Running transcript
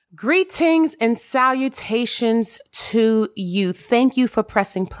Greetings and salutations to you. Thank you for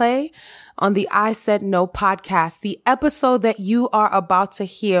pressing play on the I Said No podcast. The episode that you are about to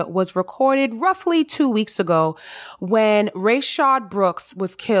hear was recorded roughly 2 weeks ago when Rayshard Brooks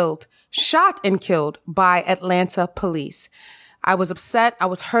was shot and killed by Atlanta police. I was upset. I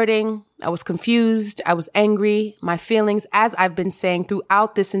was hurting. I was confused. I was angry. My feelings, as I've been saying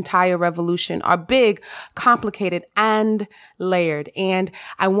throughout this entire revolution, are big, complicated, and layered. And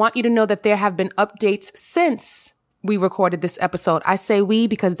I want you to know that there have been updates since we recorded this episode. I say we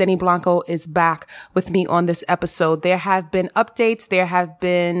because Denny Blanco is back with me on this episode. There have been updates. There have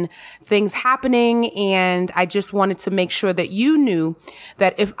been things happening. And I just wanted to make sure that you knew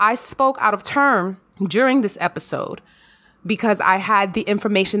that if I spoke out of turn during this episode, because I had the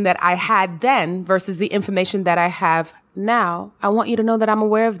information that I had then versus the information that I have now, I want you to know that I'm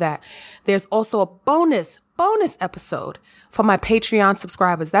aware of that. There's also a bonus episode for my Patreon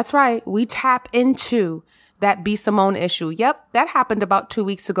subscribers. That's right. We tap into that B. Simone issue. Yep, that happened about 2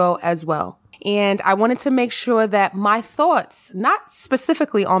 weeks ago as well. And I wanted to make sure that my thoughts, not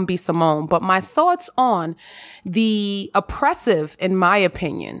specifically on B. Simone, but my thoughts on the oppressive, in my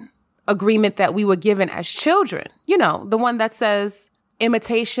opinion, agreement that we were given as children, you know, the one that says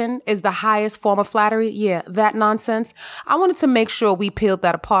imitation is the highest form of flattery. Yeah, that nonsense. I wanted to make sure we peeled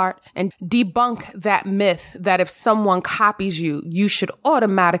that apart and debunk that myth that if someone copies you, you should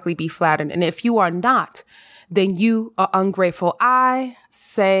automatically be flattered. And if you are not, then you are ungrateful. I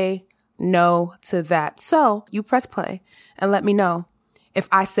say no to that. So you press play and let me know if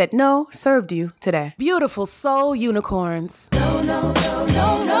I Said No served you today. Beautiful soul unicorns. No.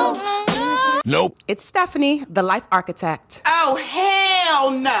 Nope. It's Stephanie, the life architect. Oh, hell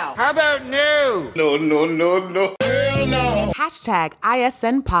no. How about no? No. Hell no. Hashtag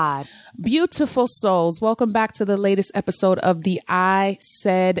ISN Pod. Beautiful souls, welcome back to the latest episode of the I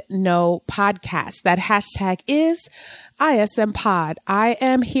Said No podcast. That hashtag is ISM Pod. I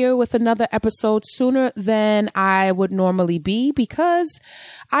am here with another episode sooner than I would normally be because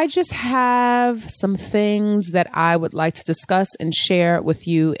I just have some things that I would like to discuss and share with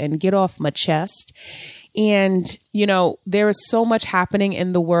you and get off my chest. And, you know, there is so much happening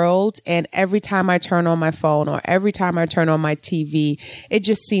in the world. And every time I turn on my phone or every time I turn on my TV, it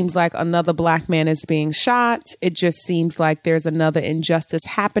just seems like another Black man is being shot. It just seems like there's another injustice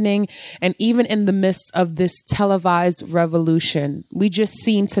happening. And even in the midst of this televised revolution, we just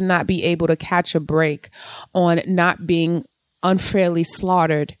seem to not be able to catch a break on not being unfairly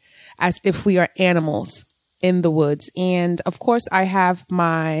slaughtered as if we are animals in the woods. And of course, I have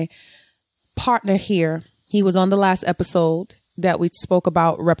my partner here. He was on the last episode that we spoke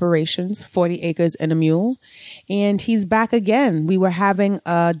about reparations, 40 acres and a mule. And he's back again. We were having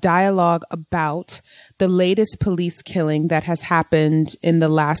a dialogue about the latest police killing that has happened in the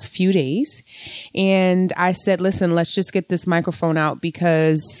last few days. And I said, listen, let's just get this microphone out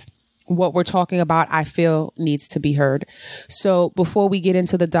because what we're talking about, I feel needs to be heard. So before we get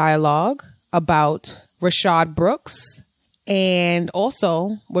into the dialogue about Rayshard Brooks, and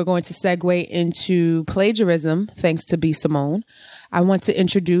also, we're going to segue into plagiarism, thanks to B. Simone, I want to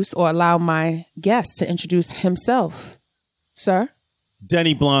introduce or allow my guest to introduce himself. Sir?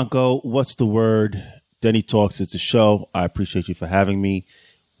 Denny Blanco, what's the word? Denny Talks, it's a show. I appreciate you for having me.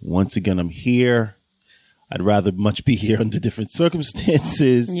 Once again, I'm here. I'd rather much be here under different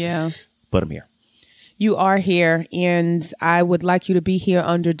circumstances. Yeah. But I'm here. You are here, and I would like you to be here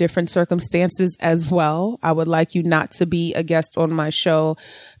under different circumstances as well. I would like you not to be a guest on my show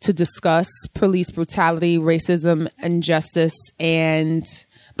to discuss police brutality, racism, injustice, and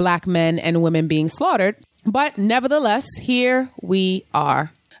Black men and women being slaughtered. But nevertheless, here we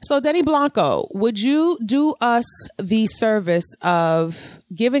are. So, Denny Blanco, would you do us the service of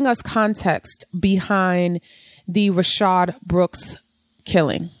giving us context behind the Rayshard Brooks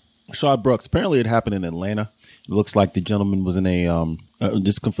killing? Rayshard Brooks. Apparently it happened in Atlanta. It looks like the gentleman was in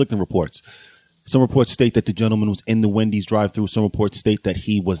just conflicting reports. Some reports state that the gentleman was in the Wendy's drive-thru. Some reports state that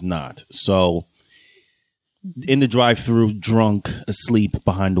he was not. So in the drive-thru, drunk, asleep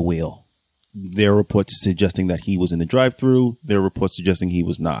behind the wheel. There are reports suggesting that he was in the drive-thru. There are reports suggesting he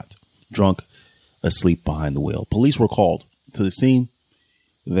was not. Drunk, asleep behind the wheel. Police were called to the scene.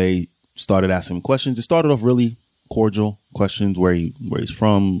 They started asking him questions. It started off really cordial questions, where he's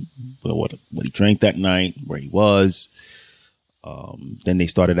from, what he drank that night, where he was. Then they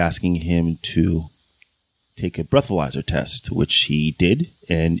started asking him to take a breathalyzer test, which he did.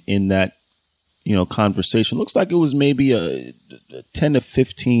 And in that, conversation, looks like it was maybe a 10 to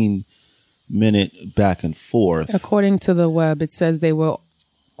 15 minute back and forth. According to the web, it says they were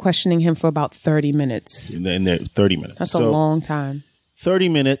questioning him for about 30 minutes. In there, 30 minutes. That's a long time. 30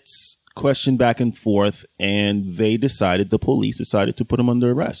 minutes, question back and forth, and the police decided to put him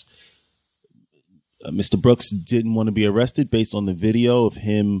under arrest. Mr. Brooks didn't want to be arrested based on the video of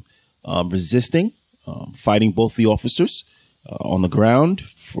him resisting, fighting both the officers on the ground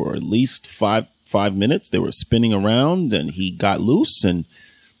for at least five minutes. They were spinning around, and he got loose, and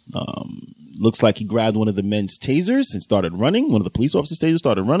looks like he grabbed one of the men's tasers and started running. One of the police officers' tasers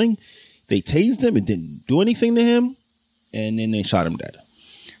started running. They tased him. It didn't do anything to him, and then they shot him dead.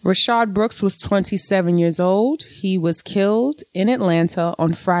 Rayshard Brooks was 27 years old. He was killed in Atlanta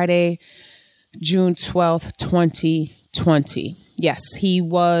on Friday, June 12th, 2020. Yes, he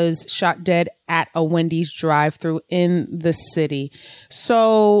was shot dead at a Wendy's drive-thru in the city.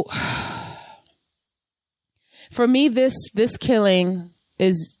 So for me, this killing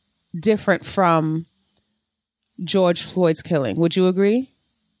is different from George Floyd's killing. Would you agree?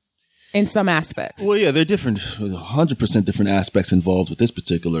 In some aspects. Well, yeah, they're different. 100% different aspects involved with this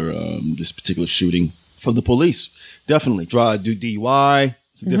particular shooting from the police. Definitely. Do DUI.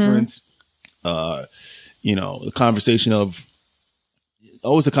 It's a difference. The conversation of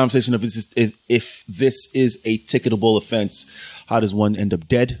always a conversation of if this is a ticketable offense, how does one end up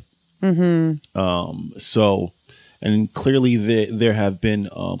dead? And clearly there have been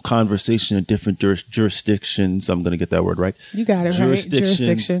conversation in different jurisdictions. I'm going to get that word right. You got it right.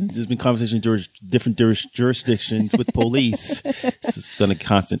 Jurisdictions. There's been conversation in different jurisdictions with police. It's going to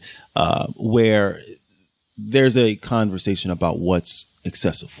constant where there's a conversation about what's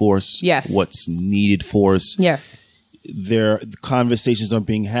excessive force. Yes. What's needed force. Yes. Conversations are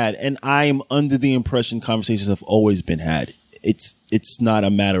being had, and I'm under the impression conversations have always been had. It's not a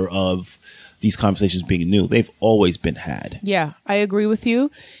matter of these conversations being new. They've always been had. Yeah, I agree with you.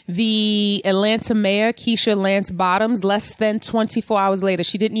 The Atlanta mayor, Keisha Lance Bottoms, less than 24 hours later,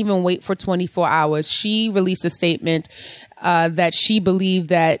 she didn't even wait for 24 hours. She released a statement that she believed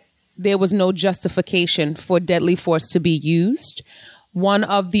that there was no justification for deadly force to be used. One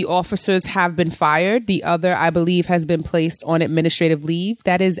of the officers have been fired. The other, I believe, has been placed on administrative leave.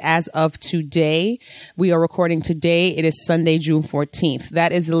 That is as of today. We are recording today. It is Sunday, June 14th.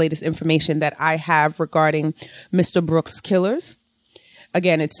 That is the latest information that I have regarding Mr. Brooks' killers.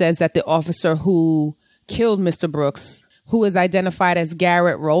 Again, it says that the officer who killed Mr. Brooks, who is identified as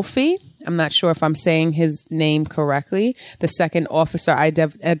Garrett Rolfe, I'm not sure if I'm saying his name correctly. The second officer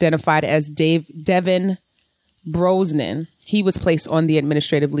identified as Devin Brosnan. He was placed on the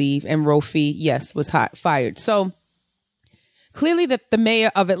administrative leave, and Rolfe, yes, was fired. So clearly that the mayor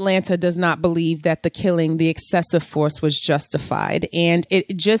of Atlanta does not believe that the killing, the excessive force was justified. And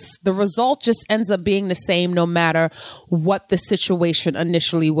the result just ends up being the same no matter what the situation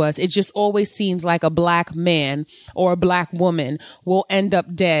initially was. It just always seems like a black man or a black woman will end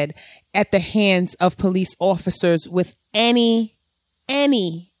up dead at the hands of police officers with any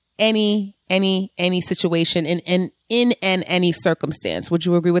situation in any circumstance. Would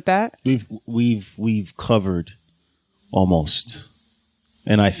you agree with that? We've covered almost,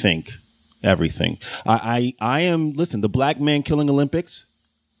 and I think everything. I am the black man killing Olympics,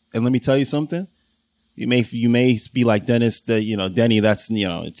 and let me tell you something. You may be like Dennis, Denny. That's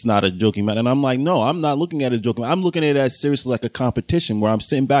it's not a joking matter, and I'm like, no, I'm not looking at it as joking. I'm looking at it as seriously like a competition where I'm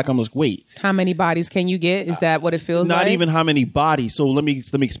sitting back. I'm like, wait, how many bodies can you get? Is that what it feels like? Not even how many bodies. So let me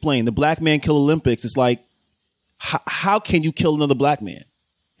explain. The black man kill Olympics. It's like, how can you kill another black man?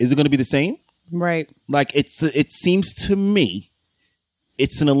 Is it going to be the same? Right. Like it seems to me,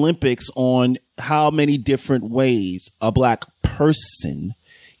 it's an Olympics on how many different ways a black person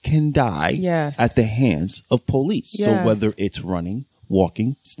can die at the hands of police. Yes. So whether it's running,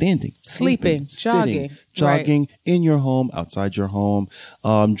 walking, standing, sleeping, sitting, jogging in your home, outside your home,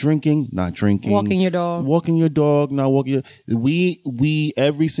 drinking, not drinking, walking your dog, not walking. We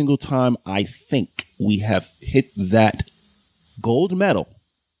every single time I think we have hit that gold medal,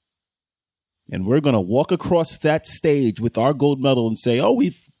 and we're going to walk across that stage with our gold medal and say, oh,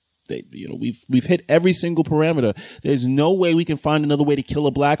 we've hit every single parameter. There's no way we can find another way to kill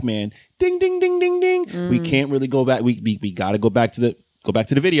a black man. Ding, ding, ding, ding, ding. We can't really go back. We got to go back to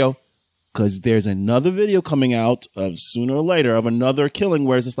the video, because there's another video coming out of sooner or later of another killing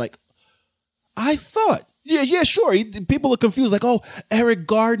where it's just like, I thought, yeah, sure. People are confused, like, oh, Eric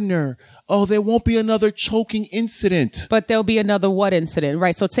Gardner. Oh, there won't be another choking incident. But there'll be another what incident,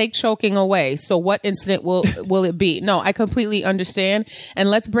 right? So take choking away. So what incident will it be? No, I completely understand. And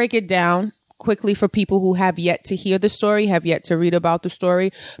let's break it down quickly for people who have yet to hear the story, have yet to read about the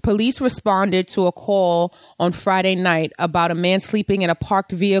story. Police responded to a call on Friday night about a man sleeping in a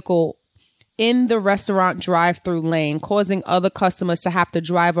parked vehicle in the restaurant drive-through lane, causing other customers to have to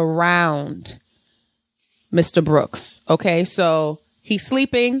drive around Mr. Brooks. Okay, so He's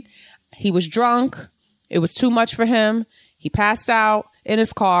sleeping. He was drunk. It was too much for him. He passed out in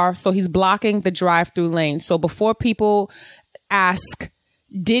his car. So he's blocking the drive-through lane. So before people ask,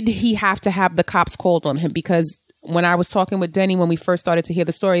 did he have to have the cops called on him? Because when I was talking with Denny, when we first started to hear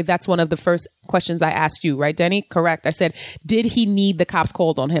the story, that's one of the first questions I asked you, right, Denny? Correct. I said, did he need the cops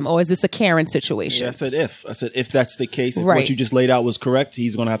called on him, or is this a Karen situation? Yeah, I said if that's the case, if what you just laid out was correct,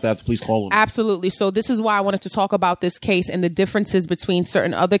 he's going to have the police call him. Absolutely. So this is why I wanted to talk about this case and the differences between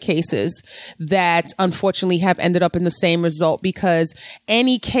certain other cases that unfortunately have ended up in the same result, because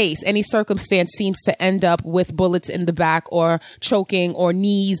any case, any circumstance seems to end up with bullets in the back or choking or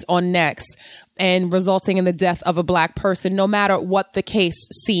knees on necks, and resulting in the death of a black person, no matter what the case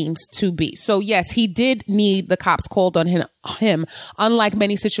seems to be. So yes, he did need the cops called on him, unlike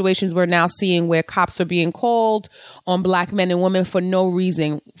many situations we're now seeing where cops are being called on black men and women for no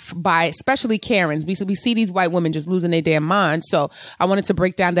reason, by especially Karens. We see these white women just losing their damn mind. So I wanted to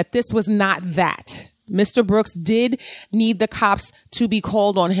break down that this was not that. Mr. Brooks did need the cops to be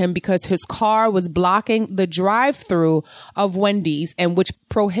called on him because his car was blocking the drive-through of Wendy's, and which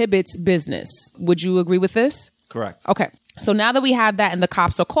prohibits business. Would you agree with this? Correct. Okay. So now that we have that and the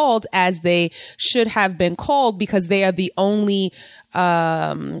cops are called, as they should have been called, because they are the only,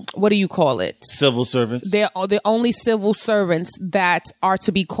 what do you call it? Civil servants. They're the only civil servants that are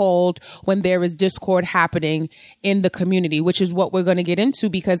to be called when there is discord happening in the community, which is what we're going to get into,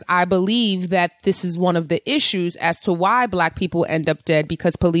 because I believe that this is one of the issues as to why black people end up dead,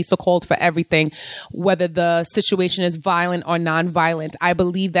 because police are called for everything, whether the situation is violent or non-violent. I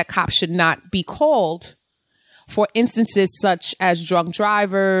believe that cops should not be called for instances such as drunk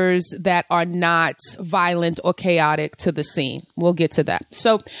drivers that are not violent or chaotic to the scene. We'll get to that.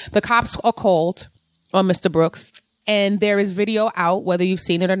 So the cops are called on Mr. Brooks, and there is video out, whether you've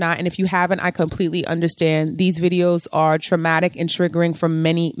seen it or not. And if you haven't, I completely understand. These videos are traumatic and triggering for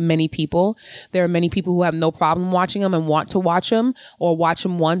many, many people. There are many people who have no problem watching them and want to watch them, or watch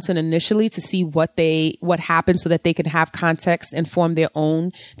them once and initially to see what happened, so that they can have context and form their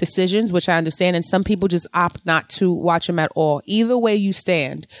own decisions, which I understand. And some people just opt not to watch them at all. Either way you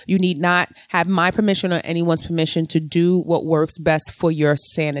stand, you need not have my permission or anyone's permission to do what works best for your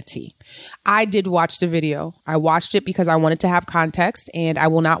sanity. I did watch the video. I watched it because I wanted to have context, and I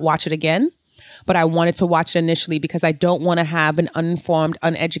will not watch it again. But I wanted to watch it initially because I don't want to have an uninformed,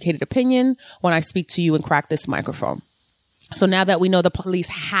 uneducated opinion when I speak to you and crack this microphone. So now that we know the police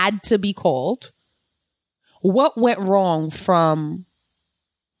had to be called, what went wrong from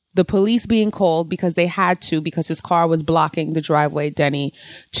the police being called because they had to, because his car was blocking the driveway, Denny,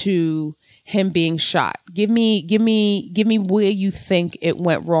 to him being shot? Give me where you think it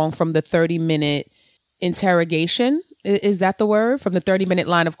went wrong from the 30-minute interrogation. Is that the word? From the 30-minute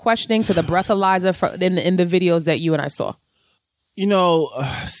line of questioning to the breathalyzer in the videos that you and I saw. You know,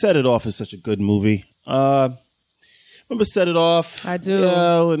 Set It Off is such a good movie. Remember Set It Off? I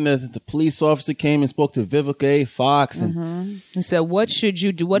do. And the police officer came and spoke to Vivica A. Fox. And said, what should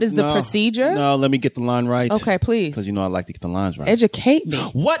you do? What is the procedure? No, let me get the line right. Okay, please. Because I like to get the lines right. Educate me.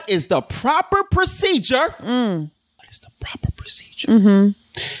 What is the proper procedure? What is the proper procedure?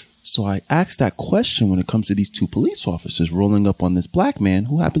 So I asked that question when it comes to these two police officers rolling up on this black man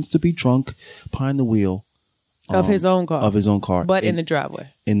who happens to be drunk behind the wheel. Of his own car. But in the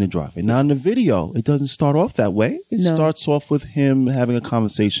driveway. In the driveway. Now, in the video, it doesn't start off that way. It starts off with him having a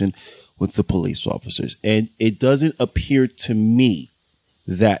conversation with the police officers. And it doesn't appear to me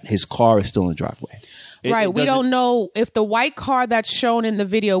that his car is still in the driveway. We don't know if the white car that's shown in the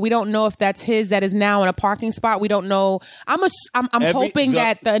video, we don't know if that's his that is now in a parking spot. We don't know. I'm hoping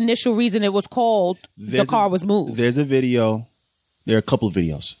that the initial reason it was called, the car was moved. There's a video. There are a couple of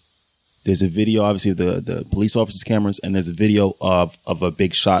videos. There's a video, obviously, of the police officers' cameras, and there's a video of a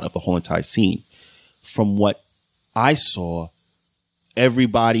big shot of the whole entire scene. From what I saw,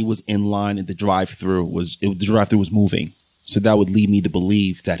 everybody was in line, and the drive-through was moving. So that would lead me to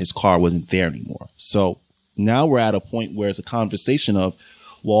believe that his car wasn't there anymore. So now we're at a point where it's a conversation of,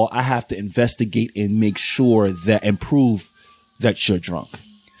 well, I have to investigate and make sure that and prove that you're drunk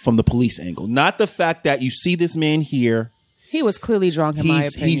from the police angle. Not the fact that you see this man here. He was clearly drunk, in my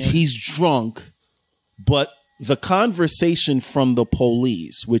opinion. He's drunk, but the conversation from the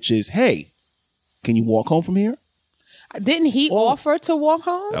police, which is, hey, can you walk home from here? Didn't he offer to walk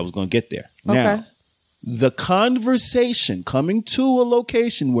home? I was going to get there. Okay. Now, the conversation coming to a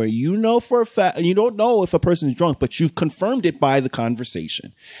location where you know for a fact, and you don't know if a person is drunk, but you've confirmed it by the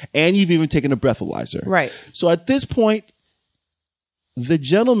conversation. And you've even taken a breathalyzer. Right. So at this point, the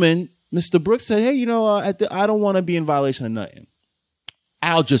gentleman, Mr. Brooks, said, hey, I don't want to be in violation of nothing.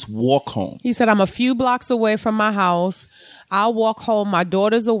 I'll just walk home. He said, I'm a few blocks away from my house. I'll walk home. My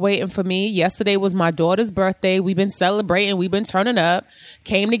daughters are waiting for me. Yesterday was my daughter's birthday. We've been celebrating. We've been turning up.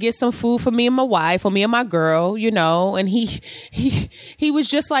 Came to get some food for me and my wife, or me and my girl, you know. And he was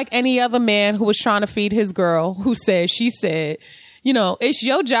just like any other man who was trying to feed his girl, who said, she said, you know, it's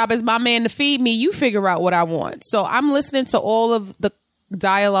your job as my man to feed me. You figure out what I want. So I'm listening to all of the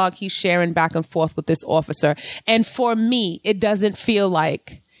dialogue he's sharing back and forth with this officer. And for me, it doesn't feel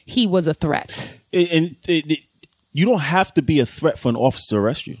like he was a threat. You don't have to be a threat for an officer to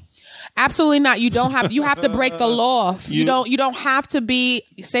arrest you. Absolutely not. You have to break the law. You don't have to be,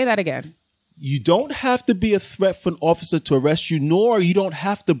 say that again. You don't have to be a threat for an officer to arrest you, nor you don't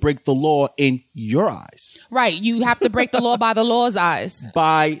have to break the law in your eyes. Right. You have to break the law by the law's eyes.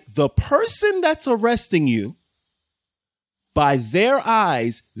 By the person that's arresting you, by their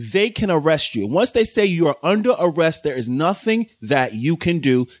eyes, they can arrest you. Once they say you are under arrest, there is nothing that you can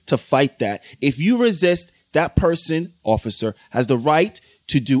do to fight that. If you resist, that person, officer, has the right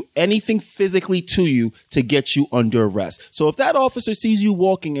to do anything physically to you to get you under arrest. So if that officer sees you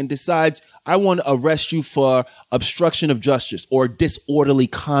walking and decides, I want to arrest you for obstruction of justice or disorderly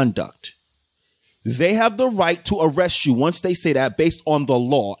conduct, they have the right to arrest you once they say that based on the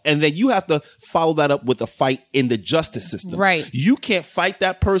law. And then you have to follow that up with a fight in the justice system. Right. You can't fight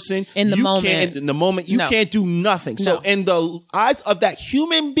that person. In the moment. You can't do nothing. No. So in the eyes of that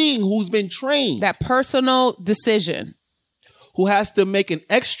human being who's been trained. That personal decision. Who has the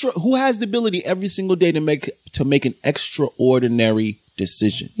ability every single day to make an extraordinary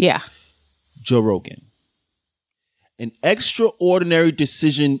decision. Yeah. Joe Rogan. An extraordinary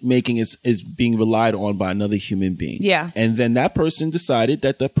decision making is being relied on by another human being. Yeah. And then that person decided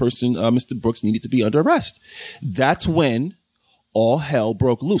that person, Mr. Brooks, needed to be under arrest. That's when all hell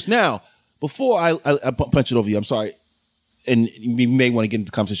broke loose. Now, before I punch it over you, I'm sorry. And we may want to get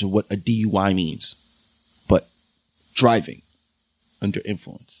into the conversation of what a DUI means. But driving under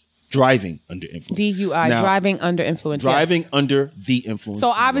influence. Driving under influence. DUI, now, driving under influence. Driving yes. under the influence. So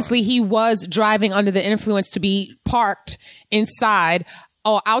obviously he was driving under the influence to be parked inside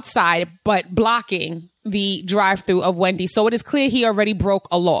or outside, but blocking the drive-through of Wendy's. So it is clear he already broke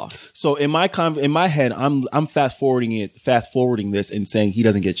a law. So in my head, I'm fast forwarding this and saying he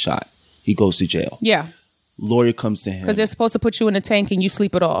doesn't get shot. He goes to jail. Yeah. Lawyer comes to him. Because they're supposed to put you in a tank and you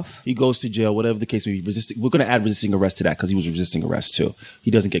sleep it off. He goes to jail, whatever the case may be. We're going to add resisting arrest to that because he was resisting arrest too.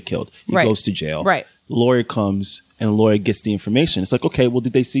 He doesn't get killed. He goes to jail. Right. Lawyer comes and the lawyer gets the information. It's like, okay, well,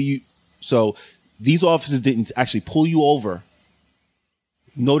 did they see you? So these officers didn't actually pull you over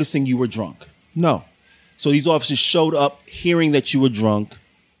noticing you were drunk. No. So these officers showed up hearing that you were drunk,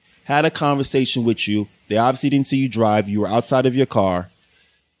 had a conversation with you. They obviously didn't see you drive. You were outside of your car.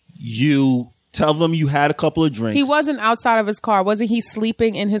 You tell them you had a couple of drinks. He wasn't outside of his car. Wasn't he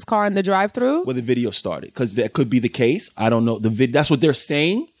sleeping in his car in the drive-thru? Where the video started. Because that could be the case. I don't know. That's what they're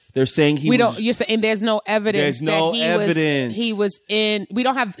saying. They're saying you're saying there's no evidence. There's no evidence. He was in. We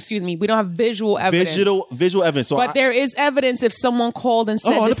don't have visual evidence. Visual evidence. So there is evidence if someone called and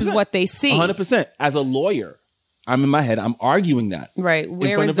said this is what they see. 100%. As a lawyer, I'm in my head. I'm arguing that. Right.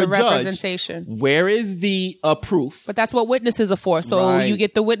 Where is the representation? Where is the proof? But that's what witnesses are for. So you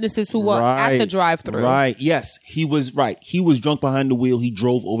get the witnesses who were at the drive-thru. Right. Yes. He was right. He was drunk behind the wheel. He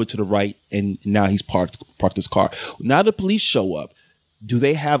drove over to the right, and now he's parked his car. Now the police show up. Do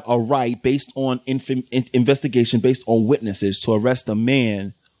they have a right, based on investigation, based on witnesses, to arrest a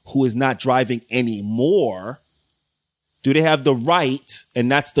man who is not driving anymore? Do they have the right,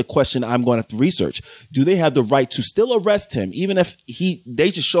 and that's the question I'm going to have to research, do they have the right to still arrest him, even if they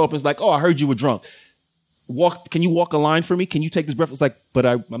just show up and it's like, oh, I heard you were drunk. Can you walk a line for me? Can you take this breath? It's like, but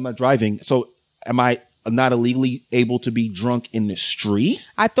I'm not driving. So am I not illegally able to be drunk in the street?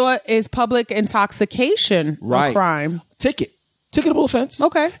 I thought is public intoxication a crime? Ticketable offense.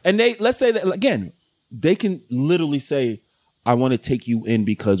 Okay. And let's say that, again, they can literally say, I want to take you in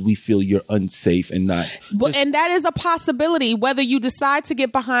because we feel you're unsafe and not. And that is a possibility. Whether you decide to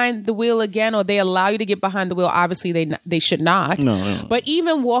get behind the wheel again or they allow you to get behind the wheel, obviously they should not. No. But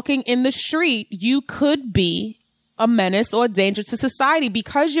even walking in the street, you could be a menace or a danger to society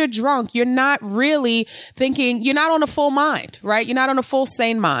because you're drunk. You're not really thinking, you're not on a full mind, right? You're not on a full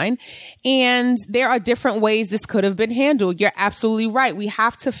sane mind. And there are different ways this could have been handled. You're absolutely right. We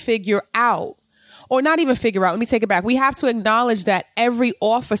have to figure out, or not even figure out, let me take it back. We have to acknowledge that every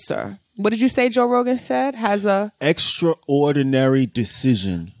officer, what did you say Joe Rogan said, has a extraordinary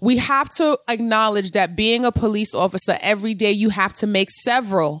decision. We have to acknowledge that being a police officer every day, you have to make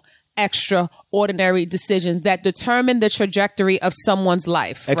several extraordinary decisions that determine the trajectory of someone's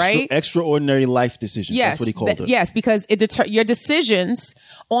life, right? Extraordinary life decisions. Yes, that's what he called it. Yes, because your decisions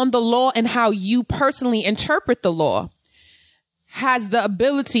on the law and how you personally interpret the law has the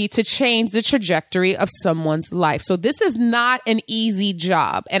ability to change the trajectory of someone's life. So this is not an easy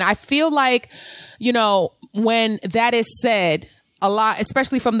job. And I feel like, when that is said, a lot,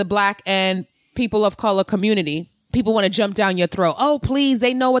 especially from the Black and people of color community, people want to jump down your throat. Oh, please,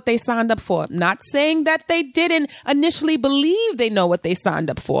 they know what they signed up for. Not saying that they didn't initially believe they know what they signed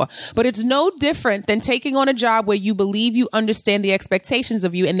up for, but it's no different than taking on a job where you believe you understand the expectations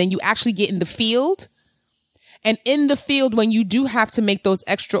of you, and then you actually get in the field. And in the field, when you do have to make those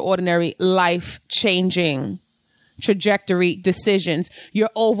extraordinary life-changing trajectory decisions, you're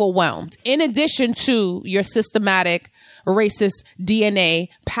overwhelmed. In addition to your systematic racist DNA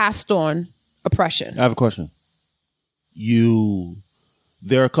passed on oppression. I have a question.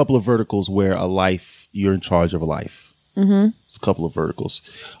 There are a couple of verticals where you're in charge of a life. Mm-hmm. A couple of verticals.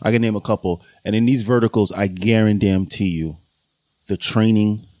 I can name a couple. And in these verticals, I guarantee you the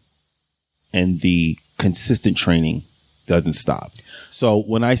training and the consistent training doesn't stop. So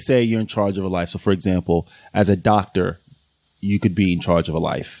when I say you're in charge of a life, so for example, as a doctor, you could be in charge of a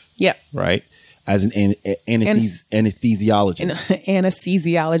life. Yeah. Right? As an anesthesiologist.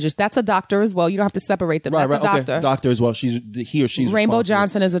 Anesthesiologist. That's a doctor as well. You don't have to separate them. That's a doctor. Okay. Doctor as well. He or she's Rainbow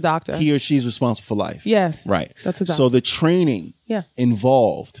Johnson is a doctor. He or she's responsible for life. Yes. Right. That's a doctor. So the training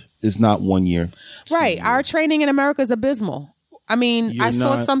involved is not 1 year. Right. Years. Our training in America is abysmal. I mean, I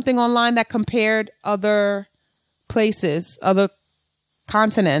saw something online that compared other places, other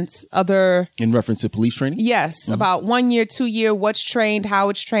continents, in reference to police training? Yes, about 1 year, 2 year, what's trained, how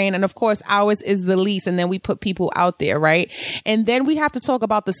it's trained. And of course, ours is the least. And then we put people out there, right? And then we have to talk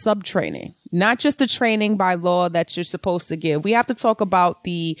about the sub-training, not just the training by law that you're supposed to give. We have to talk about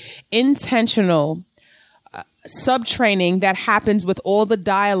the intentional sub-training that happens with all the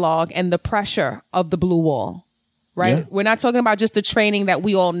dialogue and the pressure of the blue wall. Right? Yeah. We're not talking about just the training that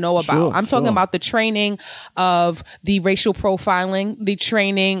we all know about. I'm talking about the training of the racial profiling, the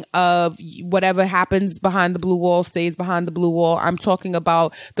training of whatever happens behind the blue wall stays behind the blue wall. I'm talking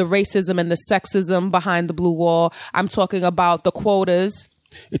about the racism and the sexism behind the blue wall. I'm talking about the quotas.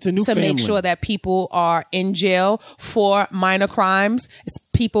 It's a new to family. Make sure that people are in jail for minor crimes. It's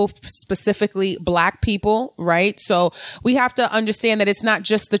people, specifically Black people, right? So we have to understand that it's not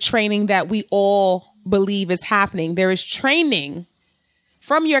just the training that we all believe is happening. There is training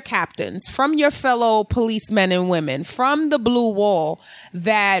from your captains, from your fellow policemen and women, from the blue wall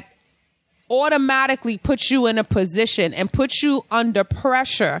that automatically puts you in a position and puts you under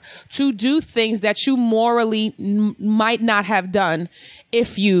pressure to do things that you morally might not have done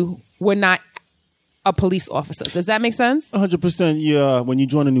if you were not a police officer. Does that make sense? 100%. Yeah. When you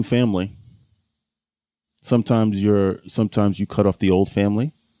join a new family, sometimes you cut off the old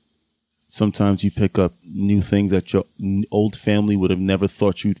family. Sometimes you pick up new things that your old family would have never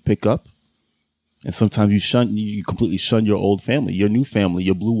thought you'd pick up. And sometimes you completely shun your old family, your new family,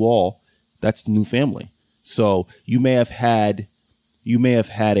 your blue wall. That's the new family. So you may have had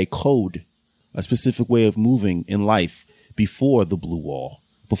a code, a specific way of moving in life before the blue wall,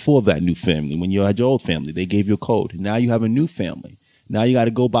 before that new family. When you had your old family, they gave you a code. Now you have a new family. Now you got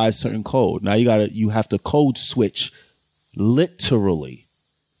to go by a certain code. Now you have to code switch literally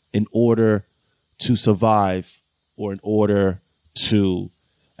in order to survive, or in order to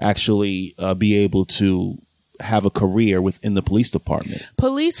actually be able to have a career within the police department.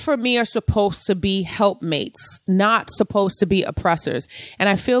 Police for me are supposed to be helpmates, not supposed to be oppressors. And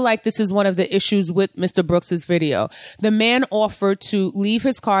I feel like this is one of the issues with Mr. Brooks's video. The man offered to leave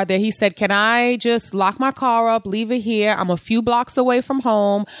his car there. He said, can I just lock my car up, leave it here? I'm a few blocks away from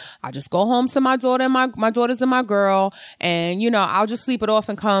home. I just go home to my daughter and my daughters and my girl. And, I'll just sleep it off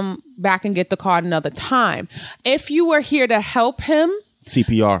and come back and get the car another time. If you were here to help him.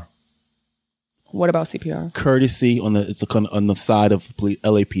 CPR. What about CPR? Courtesy on the side of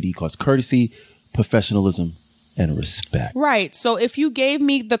LAPD cars. Courtesy, professionalism, and respect. Right. So if you gave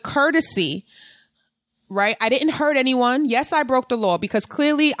me the courtesy, right? I didn't hurt anyone. Yes, I broke the law because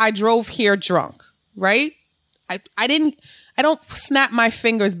clearly I drove here drunk, right? I don't snap my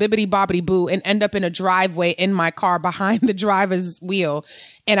fingers bibbity bobbity boo and end up in a driveway in my car behind the driver's wheel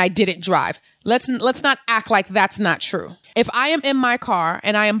and I didn't drive. Let's not act like that's not true. If I am in my car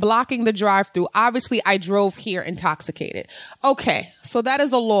and I am blocking the drive-through, obviously I drove here intoxicated. Okay, so that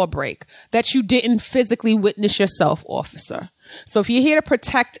is a law break that you didn't physically witness yourself, officer. So if you're here to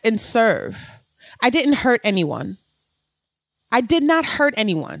protect and serve, I didn't hurt anyone. I did not hurt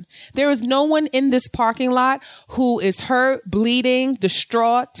anyone. There is no one in this parking lot who is hurt, bleeding,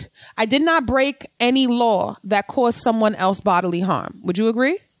 distraught. I did not break any law that caused someone else bodily harm. Would you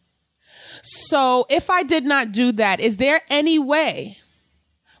agree? So if I did not do that, is there any way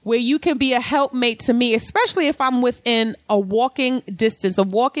where you can be a helpmate to me, especially if I'm within a walking distance, a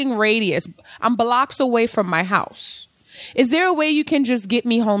walking radius? I'm blocks away from my house. Is there a way you can just get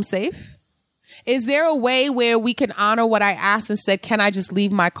me home safe? Is there a way where we can honor what I asked and said, can I just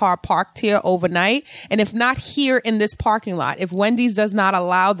leave my car parked here overnight? And if not here in this parking lot, if Wendy's does not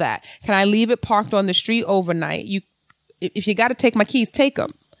allow that, can I leave it parked on the street overnight? If you got to take my keys, take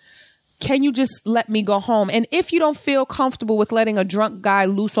them. Can you just let me go home? And if you don't feel comfortable with letting a drunk guy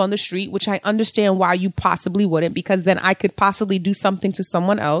loose on the street, which I understand why you possibly wouldn't, because then I could possibly do something to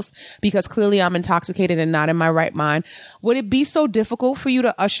someone else because clearly I'm intoxicated and not in my right mind. Would it be so difficult for you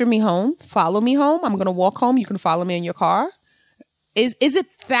to usher me home, follow me home? I'm going to walk home. You can follow me in your car. Is it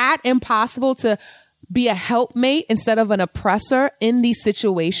that impossible to be a helpmate instead of an oppressor in these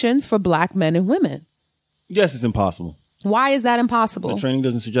situations for Black men and women? Yes, it's impossible. Why is that impossible? The training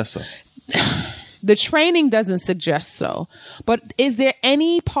doesn't suggest so. The training doesn't suggest so. But is there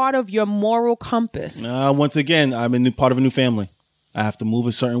any part of your moral compass? Once again, I'm part of a new family. I have to move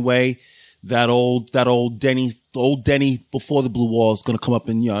a certain way. That old Denny before the blue wall is going to come up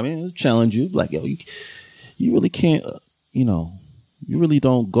and, challenge you. Like, yo, you really can't, you really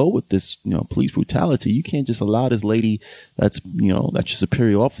don't go with this, police brutality. You can't just allow this lady that's your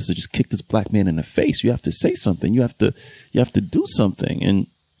superior officer just kick this Black man in the face. You have to say something. You have to do something. And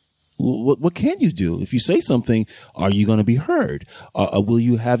what can you do? If you say something, are you going to be heard? Will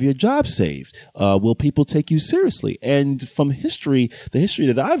you have your job saved? Will people take you seriously? And from the history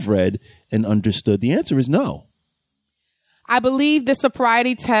that I've read and understood, the answer is no. I believe the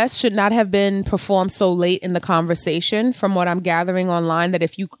sobriety test should not have been performed so late in the conversation. From what I'm gathering online, that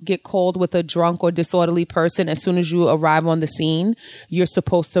if you get called with a drunk or disorderly person, as soon as you arrive on the scene, you're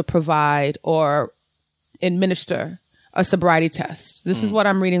supposed to provide or administer a sobriety test. This is what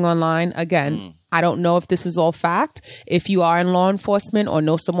I'm reading online. Again, I don't know if this is all fact. If you are in law enforcement or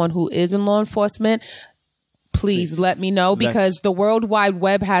know someone who is in law enforcement, please let me know, because the World Wide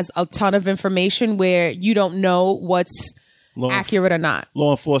Web has a ton of information where you don't know what's accurate or not.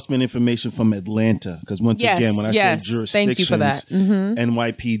 Law enforcement information from Atlanta, because again, when I say jurisdictions, thank you for that.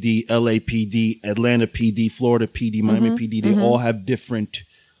 NYPD, LAPD, Atlanta PD, Florida PD, Miami PD, they all have different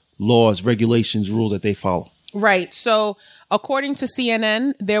laws, regulations, rules that they follow. Right. So according to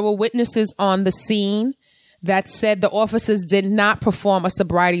CNN, there were witnesses on the scene that said the officers did not perform a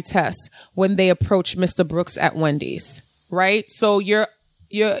sobriety test when they approached Mr. Brooks at Wendy's. Right. So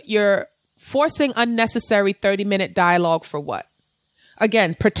you're forcing unnecessary 30-minute dialogue for what?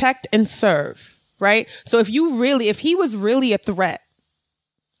 Again, protect and serve. Right. So if he was really a threat,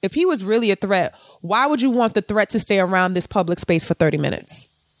 why would you want the threat to stay around this public space for 30 minutes?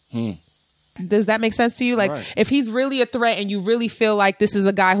 Does that make sense to you? Like, right. If he's really a threat and you really feel like this is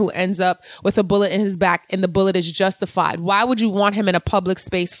a guy who ends up with a bullet in his back and the bullet is justified, why would you want him in a public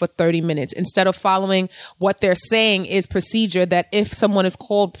space for 30 minutes instead of following what they're saying is procedure, that if someone is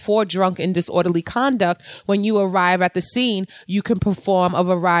called for drunk and disorderly conduct, when you arrive at the scene, you can perform a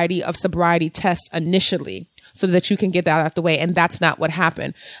variety of sobriety tests initially so that you can get that out of the way. And that's not what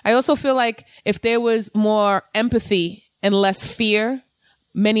happened. I also feel like if there was more empathy and less fear,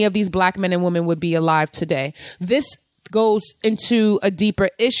 many of these Black men and women would be alive today. This goes into a deeper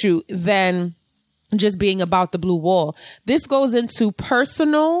issue than just being about the blue wall. This goes into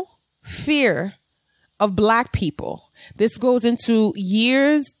personal fear of Black people. This goes into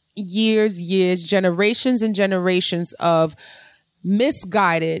years, generations and generations of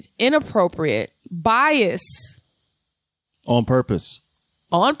misguided, inappropriate, bias. On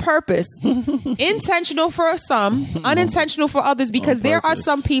purpose, intentional for some, unintentional for others, because there are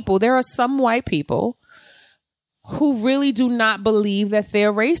some white people who really do not believe that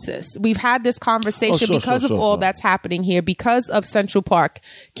they're racist. We've had this conversation because of all that's happening here, because of Central Park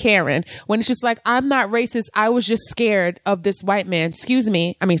Karen, when it's just like, I'm not racist. I was just scared of this white man.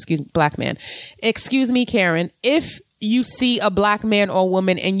 Black man. Excuse me, Karen. If you see a Black man or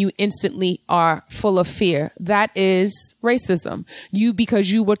woman and you instantly are full of fear, that is racism.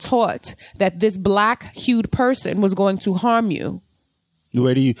 Because you were taught that this black-hued person was going to harm you.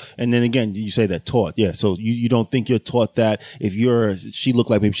 Where do you, and then again, you say that taught. Yeah. So you don't think you're taught that she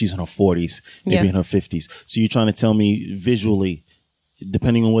looked like maybe she's in her 40s, maybe in her 50s. So you're trying to tell me visually,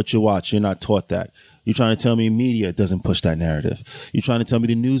 depending on what you watch, you're not taught that. You're trying to tell me media doesn't push that narrative. You're trying to tell me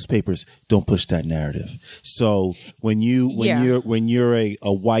the newspapers don't push that narrative. So when you're a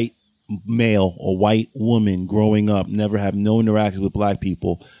white male or white woman growing up, never have no interactions with black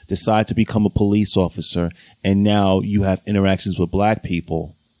people, decide to become a police officer, and now you have interactions with black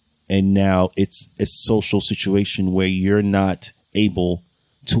people, and now it's a social situation where you're not able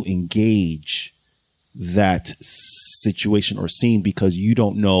to engage that situation or scene because you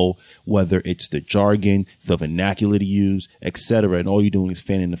don't know whether it's the jargon, the vernacular to use, etc., and all you're doing is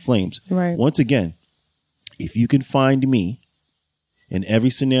fanning the flames. Right. Once again, if you can find me in every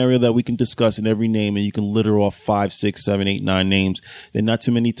scenario that we can discuss in every name, and you can litter off 5, 6, 7, 8, 9 names, then not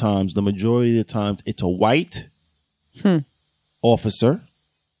too many times, the majority of the times, it's a white officer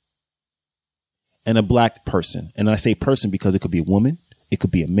and a black person. And I say person because it could be a woman, it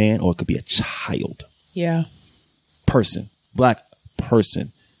could be a man, or it could be a child. Yeah. Person. Black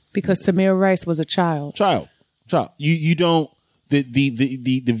person. Because Tamir Rice was a child. Child. You don't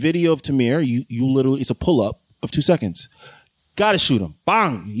the video of Tamir, you literally, it's a pull-up of 2 seconds. Gotta shoot him.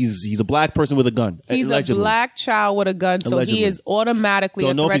 Bang! He's a black person with a gun. He's allegedly. a black child with a gun, so Allegedly. he is automatically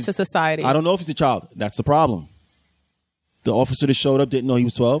a threat to society. I don't know if he's a child. That's the problem. The officer that showed up didn't know he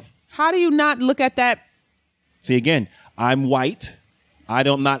was 12. How do you not look at that? See, again, I'm white.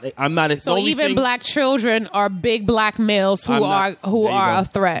 I'm not. So even black children are big black males who are a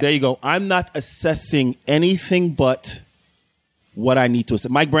threat. There you go. I'm not assessing anything but what I need to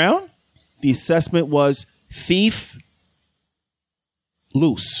assess. Mike Brown, the assessment was thief,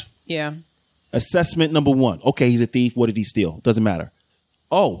 loose. Yeah. Assessment number 1. Okay, he's a thief. What did he steal? Doesn't matter.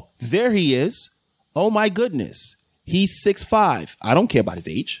 Oh, there he is. Oh my goodness. He's 6'5". I don't care about his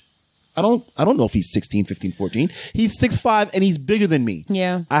age. I don't know if he's 16, 15, 14. He's 6'5" and he's bigger than me.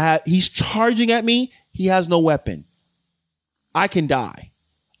 Yeah. He's charging at me. He has no weapon. I can die.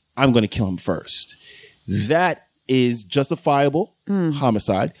 I'm going to kill him first. That is justifiable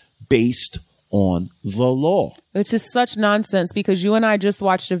homicide based on the law. Which is such nonsense because you and I just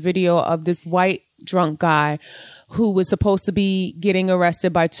watched a video of this white drunk guy who was supposed to be getting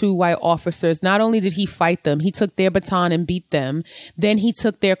arrested by 2 white officers. Not only did he fight them, he took their baton and beat them. Then he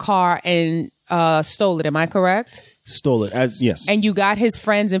took their car and stole it. Am I correct? Stole it, yes. And you got his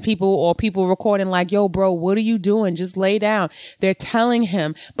friends and people recording like, yo, bro, what are you doing? Just lay down. They're telling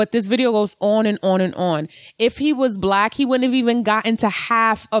him. But this video goes on and on and on. If he was black, he wouldn't have even gotten to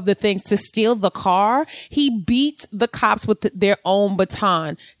half of the things to steal the car. He beat the cops with their own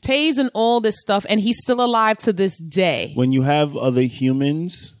baton, tased and all this stuff, and he's still alive to this day. When you have other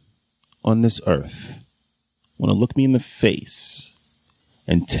humans on this earth want to look me in the face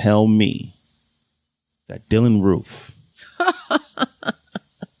and tell me that Dylan Roof.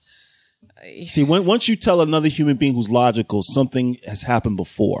 See, once you tell another human being who's logical, something has happened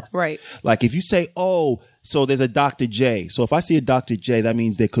before. Right. Like if you say, oh, so there's a Dr. J. So if I see a Dr. J, that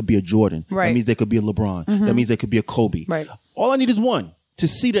means there could be a Jordan. Right. That means there could be a LeBron. Mm-hmm. That means there could be a Kobe. Right. All I need is one to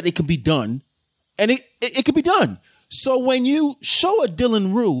see that it can be done. And it could be done. So when you show a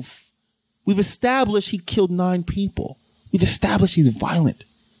Dylan Roof, we've established he killed 9 people. We've established he's violent.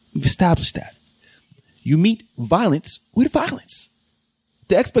 We've established that. You meet violence with violence.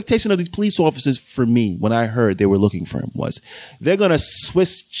 The expectation of these police officers for me, when I heard they were looking for him, was they're going to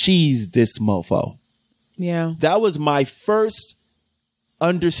Swiss cheese this mofo. Yeah. That was my first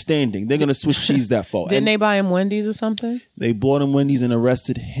understanding. They're going to Swiss cheese that foe. Didn't they buy him Wendy's or something? They bought him Wendy's and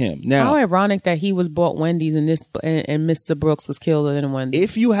arrested him. Now, how ironic that he was bought Wendy's and Mr. Brooks was killed in Wendy's.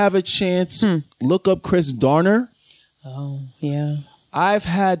 If you have a chance, look up Chris Darner. Oh, yeah. I've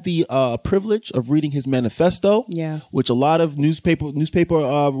had the privilege of reading his manifesto, which a lot of news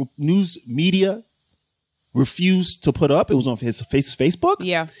media refused to put up. It was on his Facebook.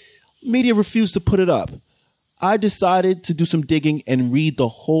 Yeah. Media refused to put it up. I decided to do some digging and read the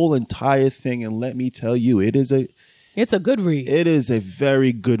whole entire thing. And let me tell you, it's a good read. It is a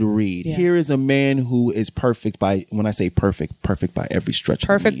very good read. Yeah. Here is a man who is perfect when I say perfect by every stretch.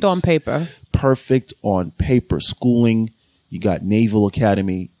 Perfect on paper. Perfect on paper. Schooling. You got Naval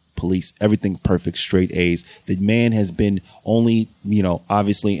Academy, police, everything perfect, straight A's. The man has been only,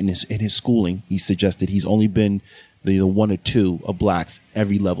 obviously in his schooling, he suggested he's only been the 1 or 2 of blacks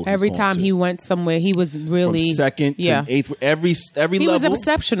every level. Every time he went somewhere, he was really from second to 8th. Every level. He was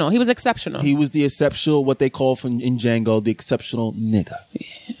exceptional. He was the exceptional, what they call in Django, the exceptional nigga.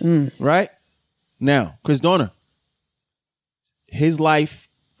 Right? Now, Chris Dorner, his life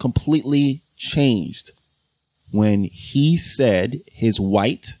completely changed when he said his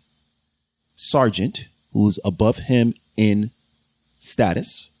white sergeant, who was above him in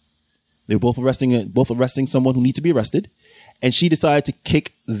status, they were both arresting someone who needs to be arrested, and she decided to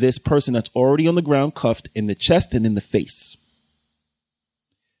kick this person that's already on the ground cuffed in the chest and in the face.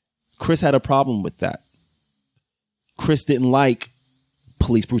 Chris had a problem with that. Chris didn't like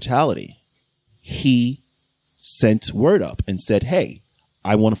police brutality. He sent word up and said, hey,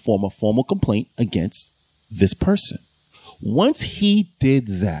 I want to form a formal complaint against this person. Once he did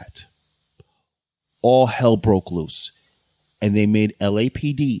that, all hell broke loose. And they made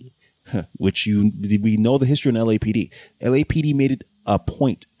LAPD, which we know the history on LAPD. LAPD made it a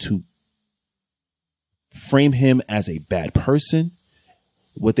point to frame him as a bad person,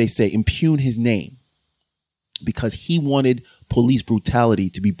 what they say, impugn his name, because he wanted police brutality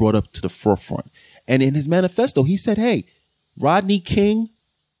to be brought up to the forefront. And in his manifesto, he said, hey, Rodney King,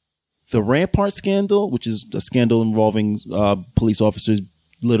 the Rampart scandal, which is a scandal involving police officers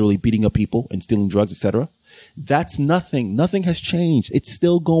literally beating up people and stealing drugs, etc. That's nothing. Nothing has changed. It's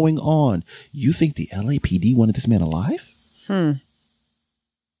still going on. You think the LAPD wanted this man alive?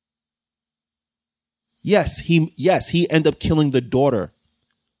 Yes, he ended up killing the daughter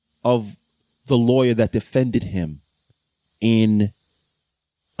of the lawyer that defended him in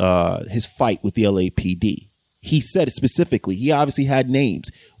his fight with the LAPD. He said it specifically. He obviously had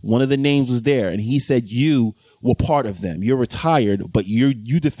names. One of the names was there, and he said you were part of them. You're retired, but you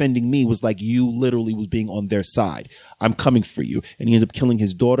defending me was like you literally was being on their side. I'm coming for you. And he ended up killing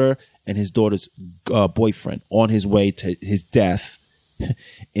his daughter and his daughter's boyfriend on his way to his death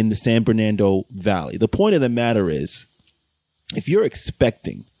in the San Bernardino Valley. The point of the matter is, if you're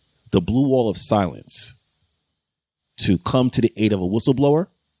expecting the blue wall of silence to come to the aid of a whistleblower,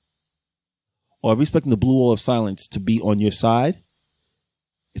 or if you're expecting the blue wall of silence to be on your side,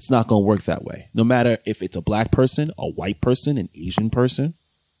 it's not going to work that way. No matter if it's a black person, a white person, an Asian person,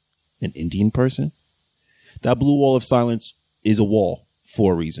 an Indian person, that blue wall of silence is a wall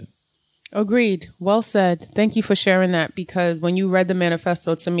for a reason. Agreed. Well said. Thank you for sharing that, because when you read the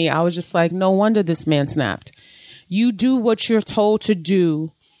manifesto to me, I was just like, no wonder this man snapped. You do what you're told to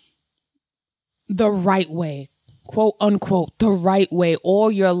do the right way, quote unquote, the right way all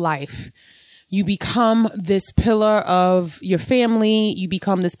your life. You become this pillar of your family. You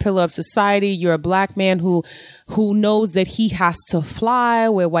become this pillar of society. You're a black man who knows that he has to fly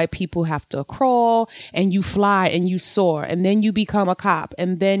where white people have to crawl, and you fly and you soar, and then you become a cop.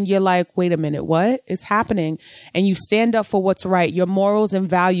 And then you're like, wait a minute, what is happening? And you stand up for what's right. Your morals and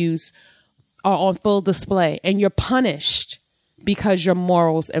values are on full display, and you're punished because your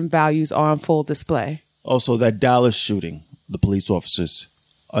morals and values are on full display. Also, that Dallas shooting, the police officers,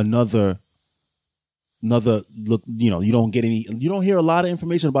 another look, you don't hear a lot of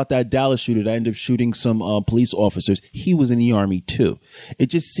information about that Dallas shooter that ended up shooting some police officers. He was in the army too.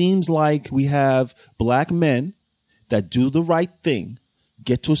 It just seems like we have black men that do the right thing,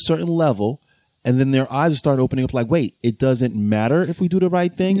 get to a certain level, and then their eyes start opening up like, wait, it doesn't matter if we do the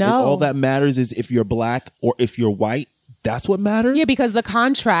right thing. No. All that matters is if you're black or if you're white. That's what matters? Yeah, because the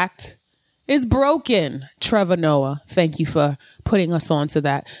contract is broken. Trevor Noah, thank you for putting us on to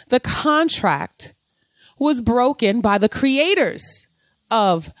that. The contract was broken by the creators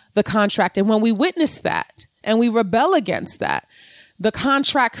of the contract. And when we witness that and we rebel against that, the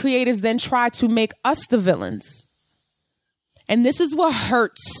contract creators then try to make us the villains. And this is what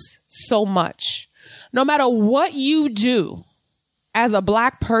hurts so much. No matter what you do as a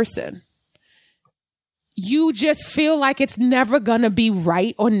black person, you just feel like it's never going to be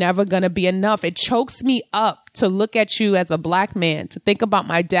right or never going to be enough. It chokes me up to look at you as a black man, to think about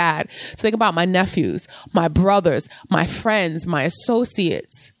my dad, to think about my nephews, my brothers, my friends, my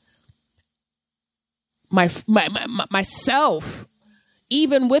associates, myself,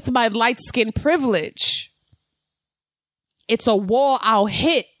 even with my light skin privilege. It's a wall I'll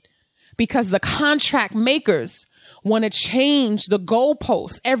hit because the contract makers want to change the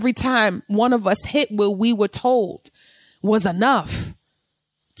goalposts every time one of us hit what we were told was enough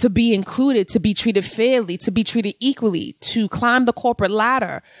to be included, to be treated fairly, to be treated equally, to climb the corporate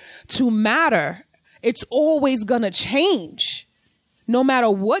ladder, to matter. It's always going to change. No matter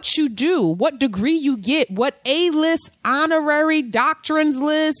what you do, what degree you get, what A-list, honorary, doctrines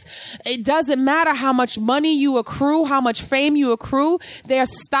list, it doesn't matter how much money you accrue, how much fame you accrue. They're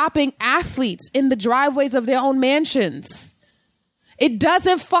stopping athletes in the driveways of their own mansions. It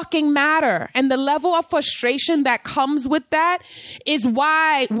doesn't fucking matter. And the level of frustration that comes with that is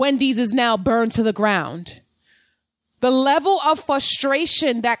why Wendy's is now burned to the ground. The level of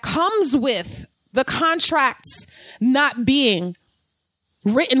frustration that comes with the contracts not being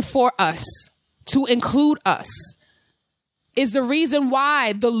written for us to include us is the reason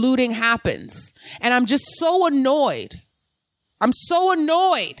why the looting happens. And I'm just so annoyed. I'm so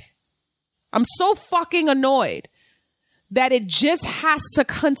fucking annoyed that it just has to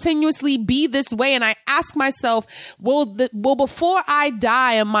continuously be this way. And I ask myself, will before I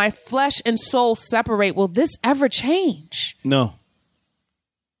die and my flesh and soul separate, will this ever change? No.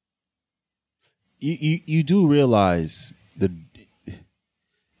 you do realize that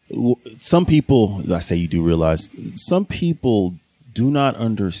some people, I say you do realize, some people do not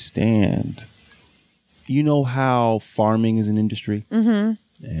understand. You know how farming is an industry? Mm-hmm.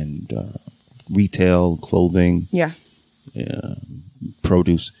 And retail, clothing,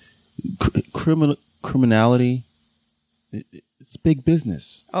 produce, criminality, it's big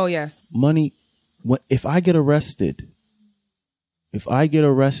business. Oh, yes. Money. If I get arrested,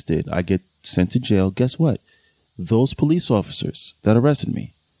 I get sent to jail. Guess what? Those police officers that arrested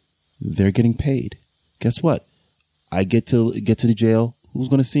me, they're getting paid. Guess what? I get to the jail. Who's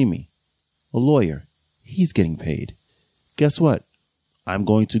going to see me? A lawyer. He's getting paid. Guess what? I'm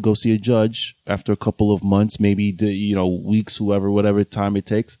going to go see a judge after a couple of months, maybe weeks, whatever time it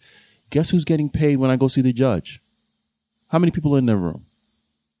takes. Guess who's getting paid when I go see the judge? How many people are in their room?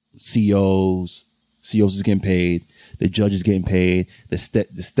 COs is getting paid. The judge is getting paid.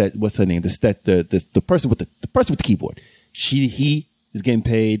 What's her name? The person with the keyboard. He is getting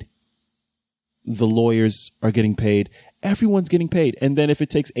paid. The lawyers are getting paid. Everyone's getting paid. And then if it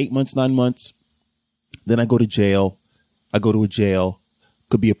takes 8 months, 9 months, then I go to jail. I go to a jail.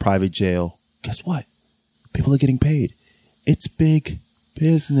 Could be a private jail. Guess what? People are getting paid. It's big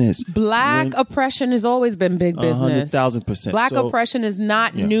business. Black oppression has always been big business. 100,000%. Black oppression is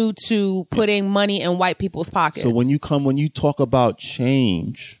not new to putting money in white people's pockets. So when you talk about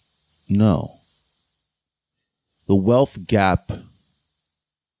change, no. The wealth gap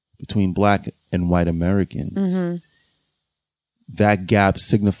between black and white Americans, that gap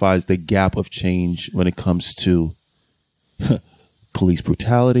signifies the gap of change when it comes to police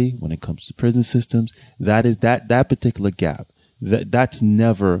brutality, when it comes to prison systems. That is that particular gap. That's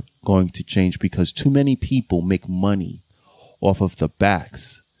never going to change because too many people make money off of the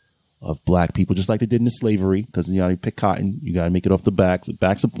backs of black people, just like they did in slavery. Because you pick cotton, you got to make it off the backs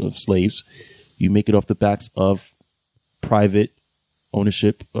of slaves. You make it off the backs of private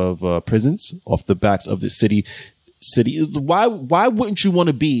ownership of prisons, off the backs of the city. Why wouldn't you want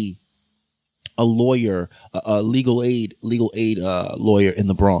to be a lawyer, a legal aid lawyer in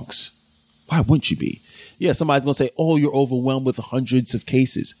the Bronx? Why wouldn't you be? Yeah, somebody's gonna say, "Oh, you're overwhelmed with hundreds of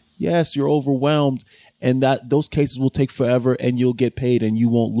cases." Yes, you're overwhelmed, and those cases will take forever, and you'll get paid, and you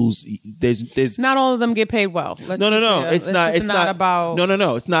won't lose. There's not all of them get paid well. No. It's not about.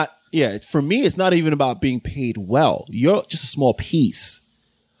 No. It's not. Yeah, for me, it's not even about being paid well. You're just a small piece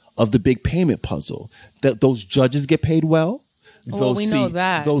of the big payment puzzle. That those judges get paid well. We know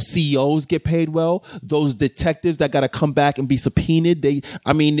that. Those CEOs get paid well. Those detectives that got to come back and be subpoenaed.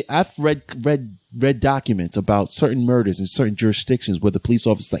 I've read documents about certain murders in certain jurisdictions where the police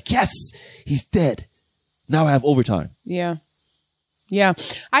officer's like, yes, he's dead. Now I have overtime. Yeah.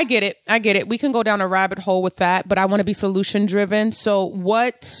 I get it. We can go down a rabbit hole with that, but I want to be solution driven. So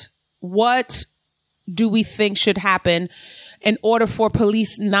what do we think should happen in order for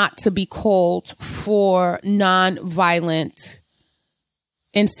police not to be called for non-violent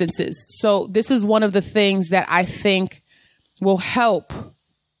instances? So this is one of the things that I think will help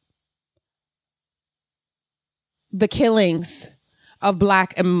the killings of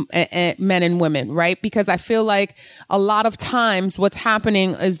black men and women, right? Because I feel like a lot of times what's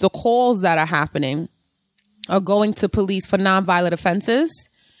happening is the calls that are happening are going to police for nonviolent offenses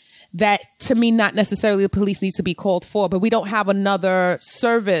that, to me, not necessarily the police needs to be called for, but we don't have another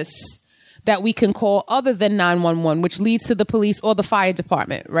service that we can call other than 911, which leads to the police or the fire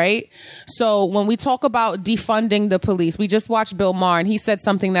department, right? So when we talk about defunding the police, we just watched Bill Maher and he said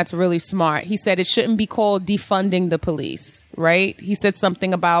something that's really smart. He said it shouldn't be called defunding the police, right? He said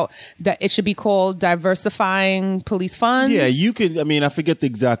something about that it should be called diversifying police funds. Yeah, you could, I forget the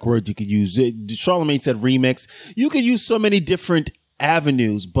exact word you could use. Charlamagne said remix. You could use so many different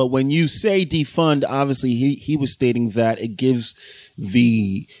avenues, but when you say defund, obviously he was stating that it gives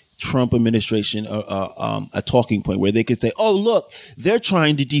the Trump administration a talking point where they could say, oh, look, they're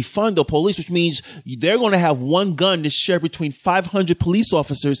trying to defund the police, which means they're going to have one gun to share between 500 police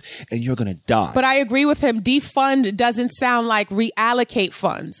officers and you're going to die. But I agree with him. Defund doesn't sound like reallocate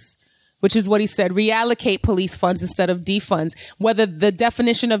funds, which is what he said. Reallocate police funds instead of defunds. Whether the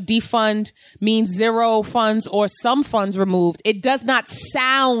definition of defund means zero funds or some funds removed, it does not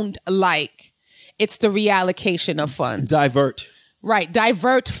sound like it's the reallocation of funds. Divert. Right.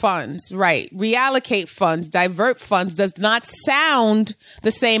 Divert funds. Right. Reallocate funds. Divert funds does not sound the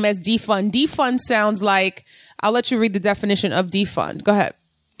same as defund. Defund sounds like, I'll let you read the definition of defund. Go ahead.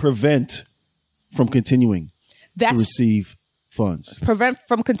 Prevent from continuing to receive funds. Prevent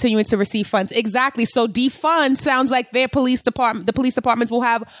from continuing to receive funds. Exactly. So defund sounds like the police departments will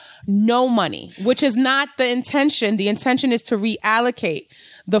have no money, which is not the intention. The intention is to reallocate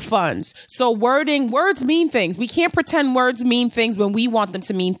the funds. So words mean things. We can't pretend words mean things when we want them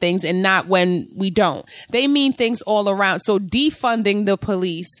to mean things and not when we don't. They mean things all around. So defunding the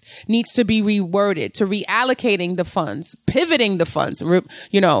police needs to be reworded to reallocating the funds, pivoting the funds,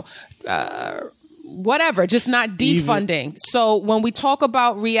 whatever, just not defunding. So when we talk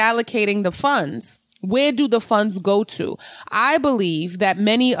about reallocating the funds, where do the funds go to? I believe that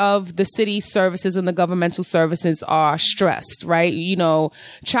many of the city services and the governmental services are stressed, right?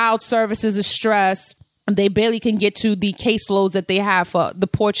 Child services is stressed. They barely can get to the caseloads that they have for the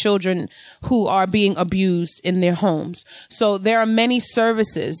poor children who are being abused in their homes. So there are many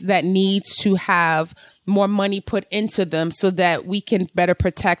services that need to have more money put into them so that we can better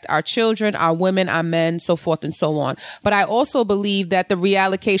protect our children, our women, our men, so forth and so on. But I also believe that the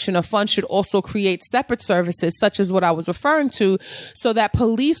reallocation of funds should also create separate services, such as what I was referring to, so that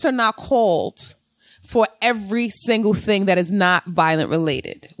police are not called for every single thing that is not violent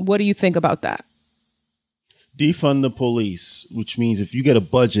related. What do you think about that? Defund the police, which means if you get a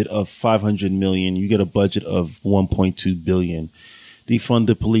budget of $500 million, you get a budget of $1.2 billion. Defund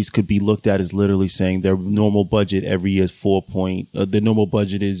the police could be looked at as literally saying their normal budget every year is the normal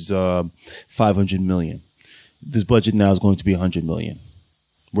budget is $500 million. This budget now is going to be $100 million.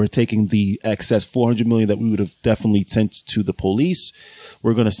 We're taking the excess $400 million that we would have definitely sent to the police.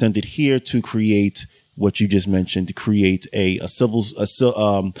 We're going to send it here to create what you just mentioned, to create a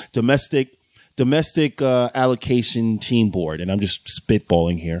domestic allocation team board, and I'm just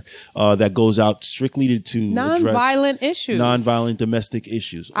spitballing here, that goes out strictly to non-violent issues, non-violent domestic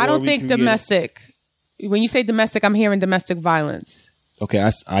issues. I don't think domestic. When you say domestic, I'm hearing domestic violence. Okay, I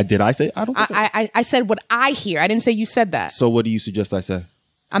say I don't. I said what I hear. I didn't say you said that. So what do you suggest I say?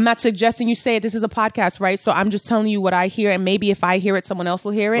 I'm not suggesting you say it. This is a podcast, right? So I'm just telling you what I hear, and maybe if I hear it, someone else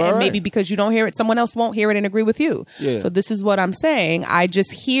will hear it, and maybe because you don't hear it, someone else won't hear it and agree with you. Yeah. So this is what I'm saying. I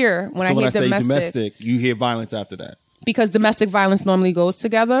just hear when I hear domestic, you hear violence after that. Because domestic violence normally goes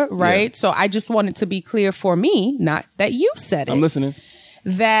together, right? Yeah. So I just want it to be clear for me, not that you said it. I'm listening.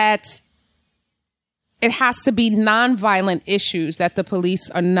 That it has to be non-violent issues that the police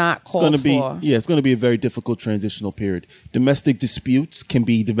are not called for. Yeah, it's going to be a very difficult transitional period. Domestic disputes can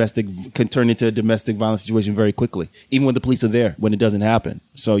turn into a domestic violence situation very quickly, even when the police are there, when it doesn't happen.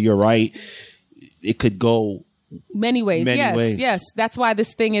 So you're right. It could go many ways. Yes. That's why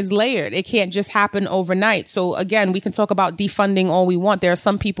this thing is layered. It can't just happen overnight. So again, we can talk about defunding all we want. There are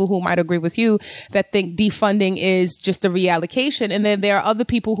some people who might agree with you that think defunding is just a reallocation. And then there are other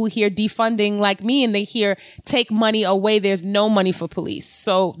people who hear defunding like me and they hear take money away. There's no money for police.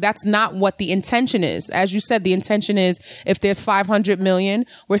 So that's not what the intention is. As you said, the intention is if there's 500 million,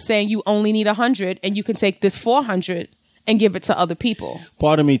 we're saying you only need 100 and you can take this 400 and give it to other people.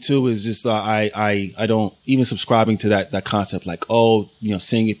 Part of me too is just I don't even subscribing to that concept like,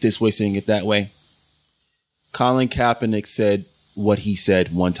 saying it this way, saying it that way. Colin Kaepernick said what he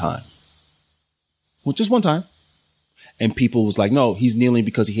said one time. Well, just one time. And people was like, no, he's kneeling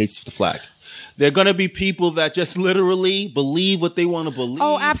because he hates the flag. There are going to be people that just literally believe what they want to believe.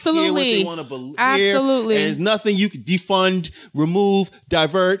 Oh, absolutely. Hear what they want to believe. Absolutely. And there's nothing you can defund, remove,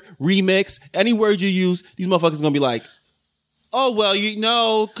 divert, remix. Any word you use, these motherfuckers are going to be like, oh,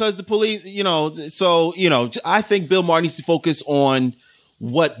 well, because the police, so, I think Bill Maher needs to focus on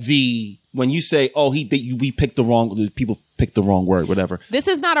when you say, we picked people picked the wrong word, whatever. This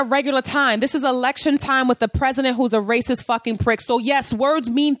is not a regular time. This is election time with the president who's a racist fucking prick. So yes,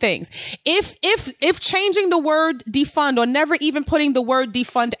 words mean things. If changing the word defund or never even putting the word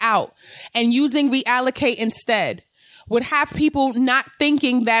defund out and using reallocate instead would have people not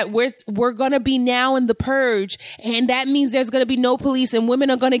thinking that we're going to be now in the purge and that means there's going to be no police and women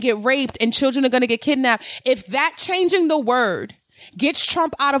are going to get raped and children are going to get kidnapped. If that changing the word gets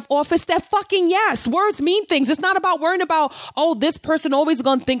Trump out of office, that fucking yes, words mean things. It's not about worrying about, this person always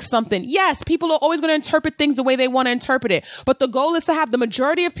going to think something. Yes, people are always going to interpret things the way they want to interpret it. But the goal is to have the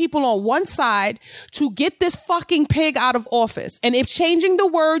majority of people on one side to get this fucking pig out of office. And if changing the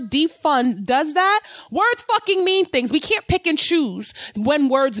word defund does that, words fucking mean things. We can't pick and choose when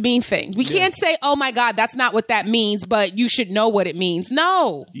words mean things. We can't say, oh my God, that's not what that means, but you should know what it means.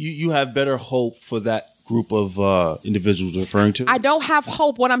 No. You have better hope for that group of individuals referring to? I don't have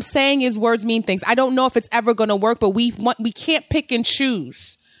hope. What I'm saying is words mean things. I don't know if it's ever going to work, but we can't pick and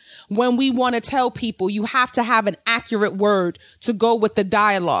choose when we want to tell people you have to have an accurate word to go with the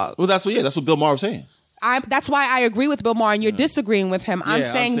dialogue. Well, that's what Bill Maher was saying. That's why I agree with Bill Maher and you're disagreeing with him. I'm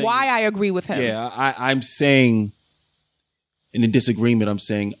saying why I agree with him. Yeah, I'm saying in a disagreement, I'm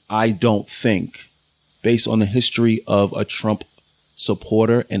saying I don't think, based on the history of a Trump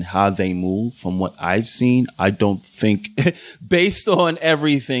supporter and how they move, from what I've seen, I don't think, based on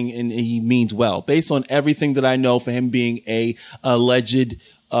everything, and he means well, based on everything that I know, for him being a alleged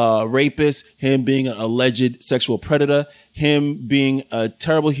rapist, him being an alleged sexual predator, him being a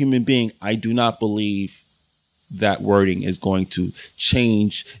terrible human being, I do not believe that wording is going to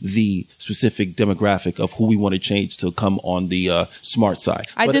change the specific demographic of who we want to change to come on the smart side.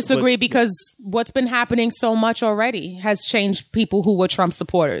 I disagree because what's been happening so much already has changed people who were Trump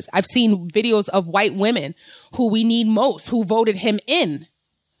supporters. I've seen videos of white women who we need most, who voted him in.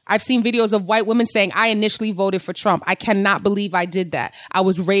 I've seen videos of white women saying, I initially voted for Trump. I cannot believe I did that. I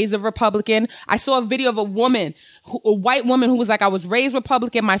was raised a Republican. I saw a video of a white woman who was like, I was raised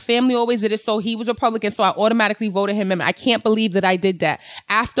Republican. My family always did it. So he was Republican. So I automatically voted him in. I can't believe that I did that.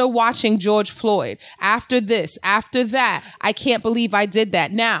 After watching George Floyd, after this, after that, I can't believe I did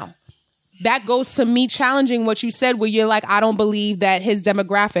that. Now, that goes to me challenging what you said, where you're like, I don't believe that his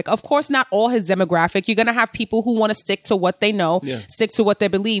demographic. Of course, not all his demographic. You're going to have people who want to stick to what they know, stick to what they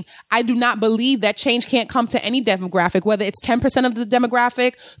believe. I do not believe that change can't come to any demographic, whether it's 10% of the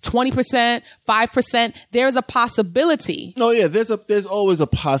demographic, 20%, 5%. There's a possibility. Oh, yeah, there's always a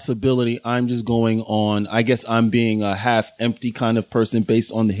possibility. I'm just going on, I guess I'm being a half empty kind of person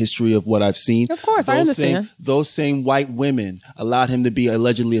based on the history of what I've seen. Of course, I understand. Those same white women allowed him to be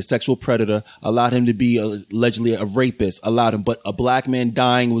allegedly a sexual predator, allowed him to be allegedly a rapist, allowed him, but a black man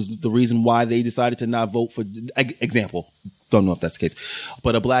dying was the reason why they decided to not vote for, example, don't know if that's the case,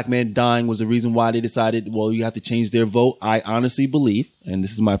 but a black man dying was the reason why they decided, well, you have to change their vote. I honestly believe, and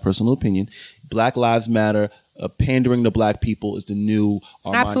this is my personal opinion, Black Lives Matter, pandering to black people is the new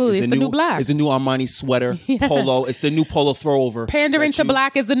Armani. Absolutely, it's the new black. It's the new Armani sweater, polo. It's the new polo throwover. Pandering to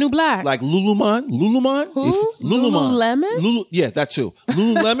black is the new black. Like Lululemon? Who? Lululemon? Yeah, that too.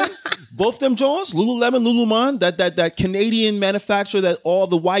 Lululemon? Both them Jones? Lululemon, that Canadian manufacturer that all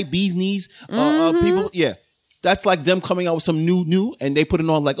the white bee's knees people, yeah. That's like them coming out with some new, and they put it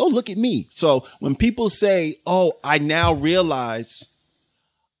on like, oh, look at me. So when people say, oh, I now realize,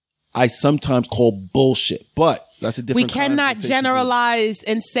 I sometimes call bullshit, but that's a different. We cannot generalize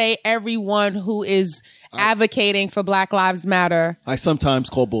and say everyone who is advocating for Black Lives Matter. I sometimes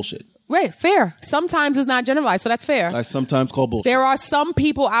call bullshit. Right, fair. Sometimes it's not generalized, so that's fair. I sometimes call bullshit. There are some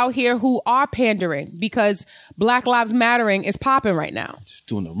people out here who are pandering because Black Lives Mattering is popping right now. Just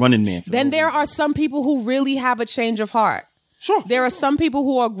doing a running man. Then there are some people who really have a change of heart. Sure. There are some people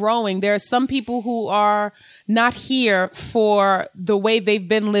who are growing. There are some people who are not here for the way they've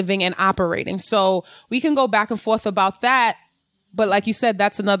been living and operating. So we can go back and forth about that. But like you said,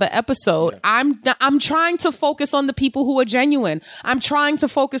 that's another episode. Yeah. I'm trying to focus on the people who are genuine. I'm trying to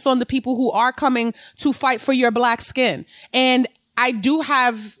focus on the people who are coming to fight for your black skin. And I do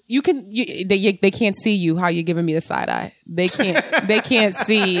have, they can't see you, how you're giving me the side eye. They can't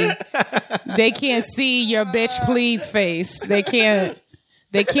see your bitch please face. They can't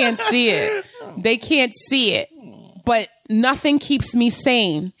see it. They can't see it. But nothing keeps me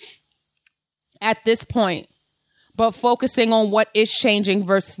sane at this point, but focusing on what is changing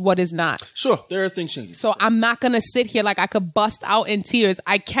versus what is not. Sure, there are things changing. So I'm not going to sit here like I could bust out in tears.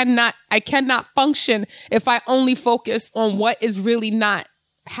 I cannot function if I only focus on what is really not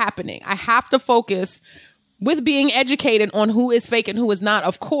happening. I have to focus with being educated on who is fake and who is not,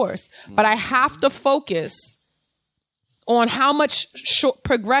 of course. But I have to focus on how much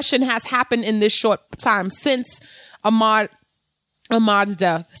progression has happened in this short time since Ahmaud's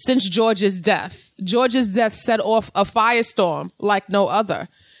death, since George's death. George's death set off a firestorm like no other.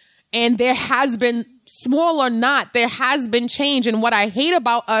 And there has been, small or not, there has been change. And what I hate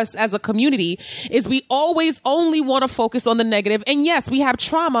about us as a community is we always only want to focus on the negative. And yes, we have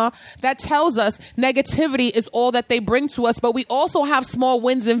trauma that tells us negativity is all that they bring to us, but we also have small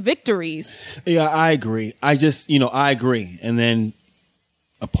wins and victories. Yeah, I agree. I agree. And then,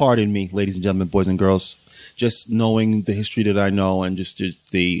 pardon me, ladies and gentlemen, boys and girls, just knowing the history that I know and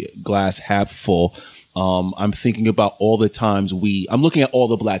just the glass half full, I'm thinking about all the times I'm looking at all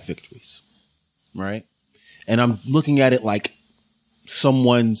the black victories, right? And I'm looking at it like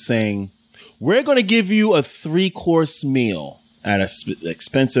someone saying, we're going to give you a 3-course meal at an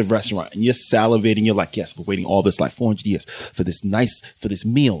expensive restaurant, and you're salivating. You're like, yes, we're waiting all this like 400 years for this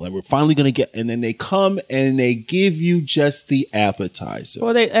meal that we're finally going to get. And then they come and they give you just the appetizer.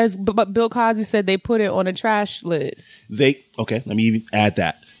 Well, but Bill Cosby said they put it on a trash lid. Okay, let me even add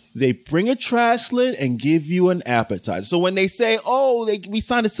that. They bring a trash lid and give you an appetizer. So when they say, we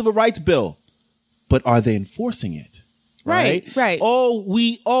signed a civil rights bill, but are they enforcing it? Right. We're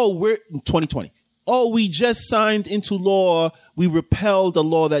in 2020. We just signed into law. We repealed a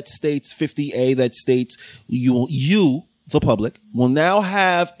law that states 50A that states you, the public, will now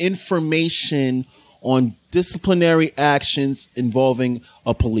have information on disciplinary actions involving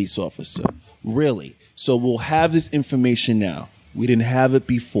a police officer. Really. So we'll have this information now. We didn't have it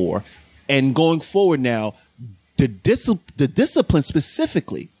before. And going forward now, the discipline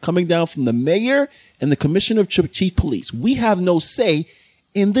specifically coming down from the mayor and the commissioner of chief police, we have no say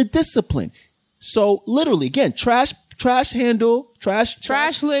in the discipline. So literally, again, trash handle,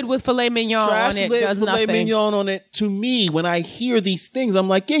 trash lid with filet mignon on it does nothing. Filet mignon on it. To me, when I hear these things, I'm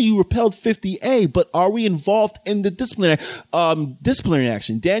like, yeah, you repelled 50A, but are we involved in the disciplinary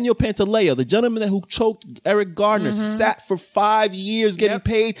action? Daniel Pantaleo, the gentleman who choked Eric Gardner, sat for 5 years getting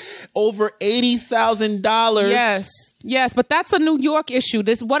paid over $80,000. Yes, but that's a New York issue.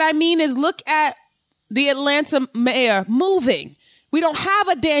 What I mean is, look at the Atlanta mayor moving. We don't have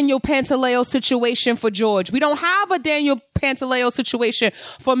a Daniel Pantaleo situation for George. We don't have a Daniel Pantaleo situation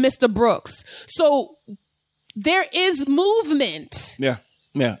for Mr. Brooks. So there is movement. Yeah.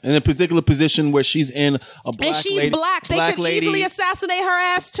 In a particular position where she's in a black and she's lady, black. They could easily assassinate her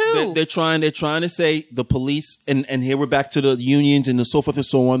ass too. They're trying to say the police, and here we're back to the unions and so forth and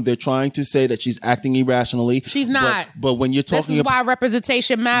so on. They're trying to say that she's acting irrationally. She's not. But when you're talking, this is why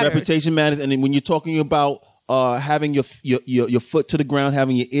representation matters. Representation matters, and then when you're talking about having your foot to the ground,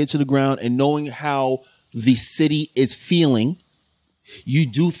 having your ear to the ground, and knowing how the city is feeling, you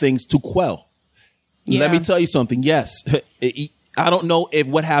do things to quell. Yeah. Let me tell you something. Yes, I don't know if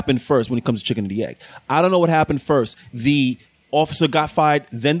what happened first when it comes to chicken and the egg. I don't know what happened first. The officer got fired,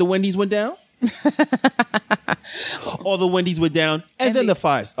 then the Wendy's went down, or the Wendy's went down, and then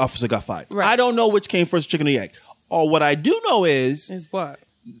the officer got fired. Right. I don't know which came first, chicken or the egg. Or what I do know is what?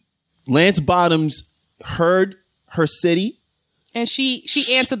 Lance Bottoms heard her city, and she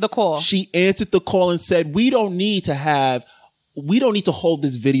answered the call. She answered the call and said, we don't need to hold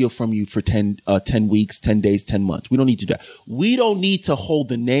this video from you for 10 weeks, 10 days, 10 months. We don't need to do that. We don't need to hold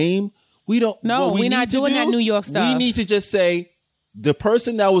the name. We're not doing that New York stuff. We need to just say, the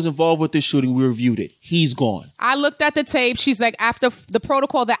person that was involved with this shooting, we reviewed it. He's gone. I looked at the tape. She's like, after the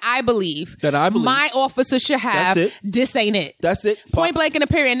protocol that I believe my officer should have, this ain't it. That's it. Point blank in a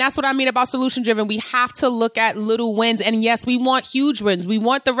period. And that's what I mean about solution driven. We have to look at little wins. And yes, we want huge wins. We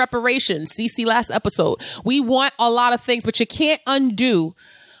want the reparations. CC last episode. We want a lot of things, but you can't undo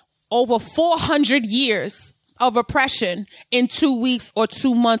over 400 years of oppression in 2 weeks or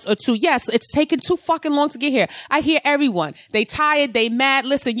 2 months or two. Yes, it's taken too fucking long to get here. I hear everyone. They tired. They mad.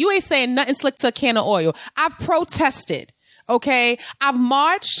 Listen, you ain't saying nothing slick to a can of oil. I've protested. Okay. I've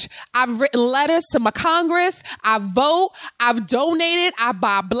marched. I've written letters to my Congress. I vote. I've donated. I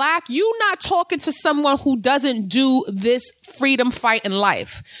buy black. You not talking to someone who doesn't do this freedom fight in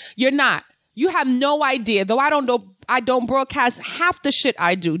life. You're not. You have no idea. Though I don't broadcast half the shit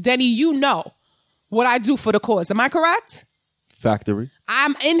I do. Denny, you know what I do for the cause. Am I correct? Factory.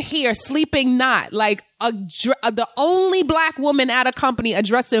 I'm in here sleeping not like the only black woman at a company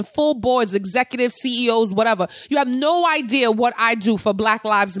addressing full boards, executives, CEOs, whatever. You have no idea what I do for Black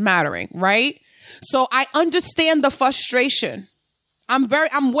Lives Mattering, right? So I understand the frustration.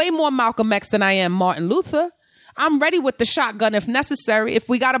 I'm way more Malcolm X than I am Martin Luther. I'm ready with the shotgun if necessary. If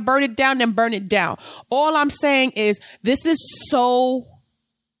we got to burn it down, then burn it down. All I'm saying is this is so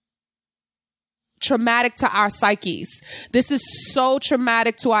traumatic to our psyches. This is so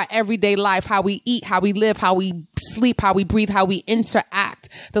traumatic to our everyday life, how we eat, how we live, how we sleep, how we breathe, how we interact.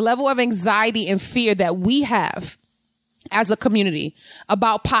 The level of anxiety and fear that we have as a community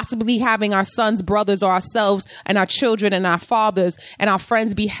about possibly having our sons, brothers, or ourselves and our children and our fathers and our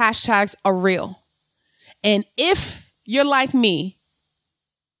friends be hashtags are real. And if you're like me,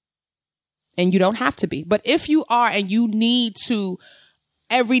 and you don't have to be, but if you are and you need to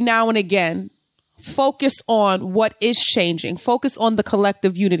every now and again focus on what is changing, focus on the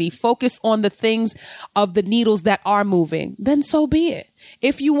collective unity, focus on the things of the needles that are moving, then so be it.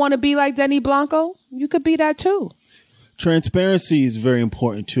 If you want to be like Denny Blanco, you could be that too. Transparency is very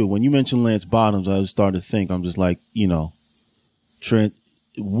important too. When you mentioned Lance Bottoms, I was starting to think, I'm just like,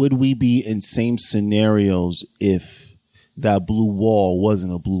 would we be in same scenarios if that blue wall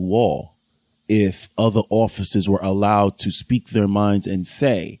wasn't a blue wall? If other officers were allowed to speak their minds and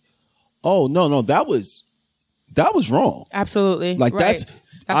say, oh, no, that was wrong. Absolutely. Like right.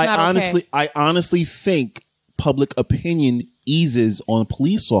 I honestly think public opinion eases on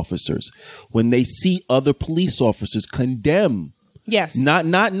police officers when they see other police officers condemn. Yes.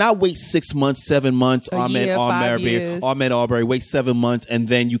 Not wait 6 months, 7 months, Ahmed Arbery, wait 7 months, and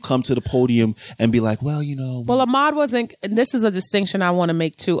then you come to the podium and be like, well, Well, Ahmaud wasn't, and this is a distinction I want to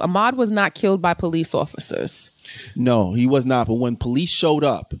make too. Ahmaud was not killed by police officers. No, he was not. But when police showed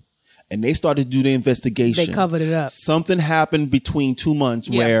up and they started to do the investigation. They covered it up. Something happened between 2 months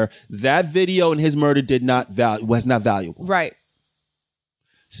where that video and his murder was not valuable. Right.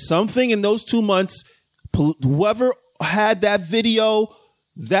 Something in those 2 months, whoever had that video,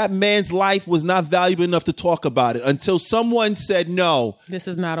 that man's life was not valuable enough to talk about it until someone said, no. This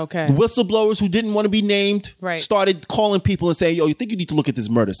is not okay. The whistleblowers who didn't want to be named started calling people and saying, yo, you think you need to look at this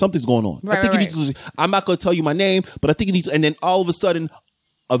murder? Something's going on. I think you need to. I'm not going to tell you my name, but I think you need to. And then all of a sudden,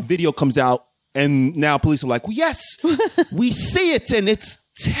 a video comes out, and now police are like, well, yes, we see it, and it's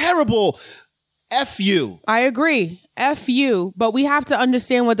terrible. F you. I agree. F you. But we have to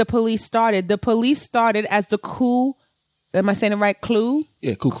understand what the police started. The police started as the am I saying it right?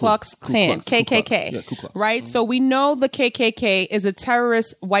 Yeah, Ku Klux Klan, KKK. Yeah, Ku Klux. Right? So we know the KKK is a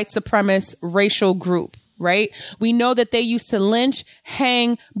terrorist, white supremacist racial group, right? We know that they used to lynch,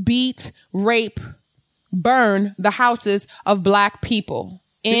 hang, beat, rape, burn the houses of black people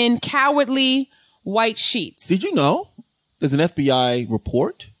in cowardly white sheets. Did you know there's an FBI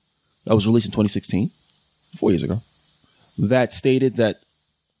report that was released in 2016, 4 years ago, that stated that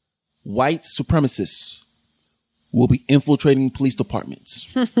white supremacists will be infiltrating police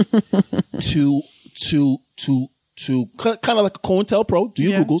departments to kind of like a COINTELPRO. Do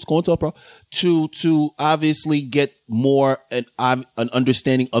your Googles, COINTELPRO, to obviously get more an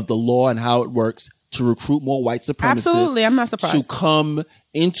understanding of the law and how it works, to recruit more white supremacists. Absolutely, I'm not surprised. To come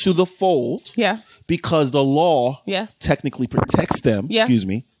into the fold. Yeah. Because the law technically protects them. Yeah. Excuse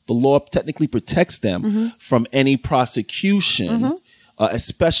me. The law technically protects them from any prosecution,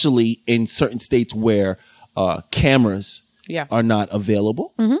 especially in certain states where cameras are not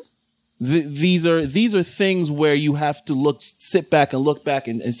available. These are things where you have to sit back and look back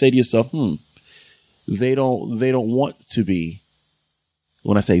and say to yourself, they don't want to be.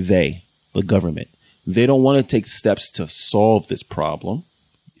 When I say they, the government, they don't want to take steps to solve this problem.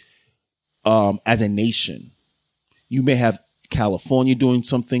 As a nation, you may have California doing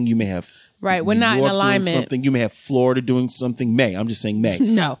something. You may have we're New not York in alignment. doing something. You may have Florida doing something. I'm just saying may.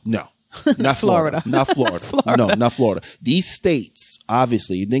 No. Not Florida. Not Florida. Florida. No, not Florida. These states,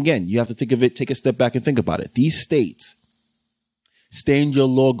 obviously, and again, you have to think of it, take a step back and think about it. These states, stand your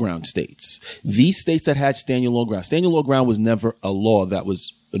law ground states. These states that had stand your law ground. Stand your law ground was never a law that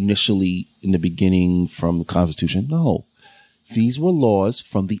was initially in the beginning from the Constitution. No. These were laws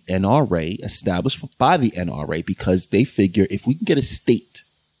from the NRA, established by the NRA, because they figure if we can get a state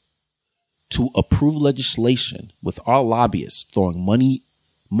to approve legislation with our lobbyists throwing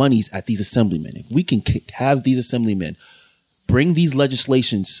monies at these assemblymen, if we can have these assemblymen bring these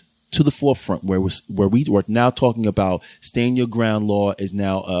legislations to the forefront, where we're now talking about stand your ground law is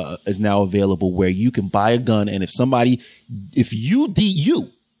now available, where you can buy a gun, and if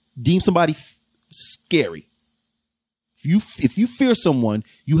you deem somebody scary, if you fear someone,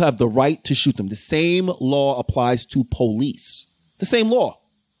 you have the right to shoot them. The same law applies to police. The same law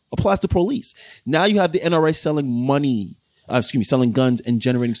applies to police. Now you have the NRA selling guns and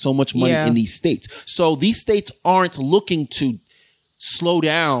generating so much money in these states. So these states aren't looking to slow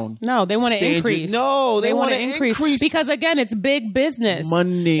down. No, they want to increase. They want to increase. Because again, it's big business.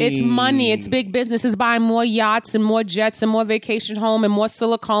 Money. It's money. It's big business. It's buying more yachts and more jets and more vacation home and more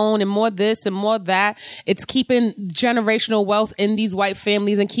silicone and more this and more that. It's keeping generational wealth in these white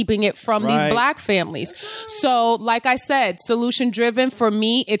families and keeping it from these black families. So like I said, solution driven for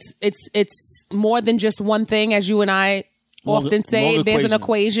me, it's more than just one thing, as you and I often say. There's an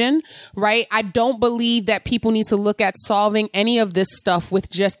equation, right? I don't believe that people need to look at solving any of this stuff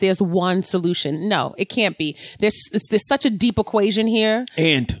with just there's one solution. No, it can't be. There's such a deep equation here.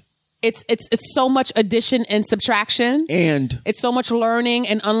 And it's so much addition and subtraction. And it's so much learning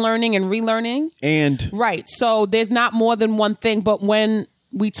and unlearning and relearning. And right. So there's not more than one thing. But when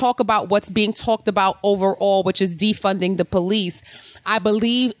we talk about what's being talked about overall, which is defunding the police, I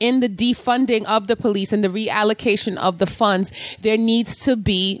believe in the defunding of the police and the reallocation of the funds, there needs to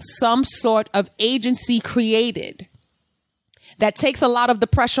be some sort of agency created that takes a lot of the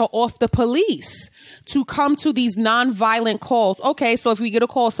pressure off the police to come to these nonviolent calls. Okay, so if we get a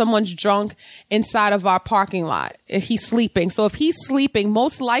call, someone's drunk inside of our parking lot, if he's sleeping. So if he's sleeping,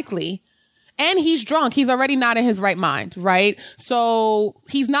 most likely, and he's drunk, he's already not in his right mind, right? So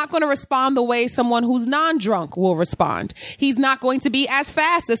he's not going to respond the way someone who's non-drunk will respond. He's not going to be as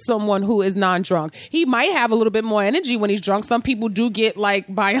fast as someone who is non-drunk. He might have a little bit more energy when he's drunk. Some people do get like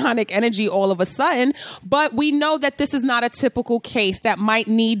bionic energy all of a sudden, but we know that this is not a typical case that might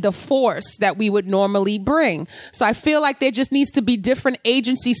need the force that we would normally bring. So I feel like there just needs to be different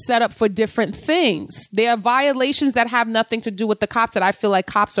agencies set up for different things. There are violations that have nothing to do with the cops that I feel like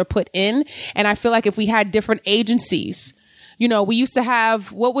cops are put in. And I feel like if we had different agencies, we used to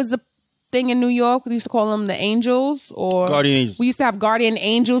have, what was the thing in New York. We used to call them the angels or guardian angels. We used to have guardian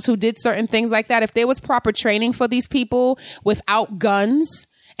angels who did certain things like that. If there was proper training for these people without guns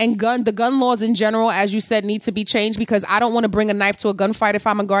and the gun laws in general, as you said, need to be changed because I don't want to bring a knife to a gunfight if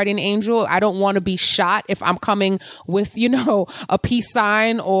I'm a guardian angel. I don't want to be shot if I'm coming with, a peace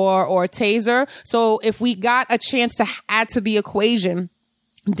sign or a taser. So if we got a chance to add to the equation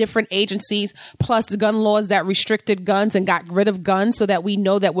different agencies plus gun laws that restricted guns and got rid of guns so that we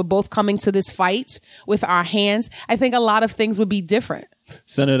know that we're both coming to this fight with our hands, I think a lot of things would be different.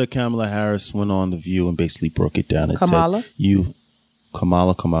 Senator Kamala Harris went on The View and basically broke it down and Kamala? said,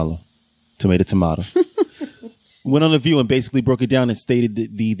 Kamala, tomato. Went on The View and basically broke it down and stated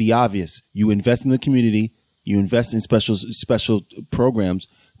the obvious. You invest in the community, you invest in special programs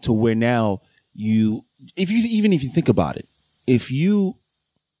to where now if you think about it,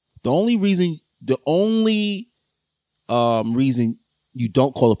 the only reason you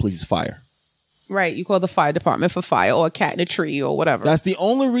don't call the police is fire. Right. You call the fire department for fire or a cat in a tree or whatever. That's the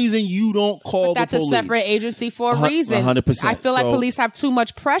only reason you don't call the police. That's a separate agency for a reason. 100%. I feel like police have too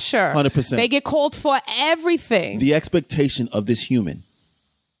much pressure. 100%. They get called for everything. The expectation of this human,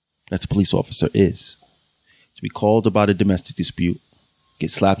 that's a police officer, is to be called about a domestic dispute,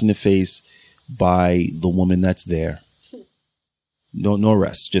 get slapped in the face by the woman that's there. No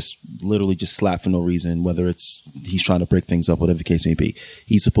arrest, just literally just slap for no reason, whether it's he's trying to break things up, whatever the case may be.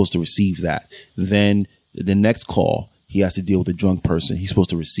 He's supposed to receive that. Then the next call, he has to deal with a drunk person. He's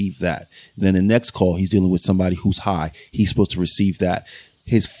supposed to receive that. Then the next call, he's dealing with somebody who's high. He's supposed to receive that.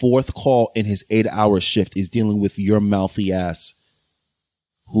 His fourth call in his 8-hour shift is dealing with your mouthy ass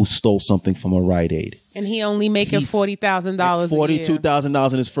who stole something from a Rite Aid. And he only making $40,000 a year.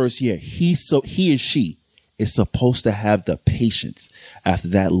 $42,000 in his first year. He or she is supposed to have the patience after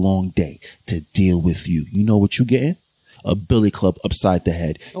that long day to deal with you. You know what you're getting? A billy club upside the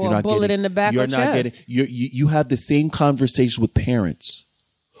head. Or you're not a bullet in the back of the chest. You have the same conversation with parents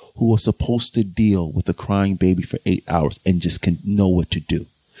who are supposed to deal with a crying baby for 8 hours and just can know what to do.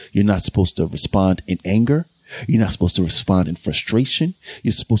 You're not supposed to respond in anger. You're not supposed to respond in frustration.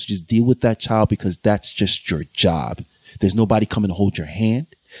 You're supposed to just deal with that child because that's just your job. There's nobody coming to hold your hand.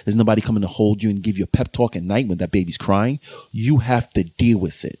 There's nobody coming to hold you and give you a pep talk at night when that baby's crying. You have to deal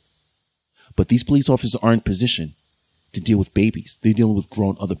with it. But these police officers aren't in position to deal with babies. They're dealing with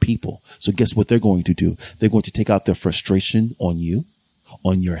grown other people. So guess what they're going to do? They're going to take out their frustration on you,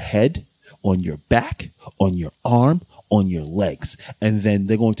 on your head, on your back, on your arm, on your legs. And then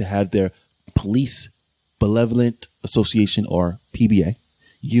they're going to have their police benevolent association or PBA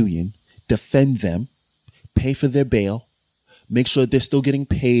union defend them, pay for their bail, make sure they're still getting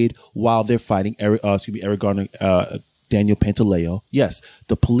paid while they're fighting Eric Garner, Daniel Pantaleo. Yes,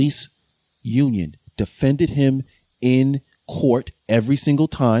 the police union defended him in court every single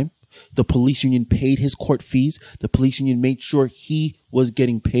time. The police union paid his court fees. The police union made sure he was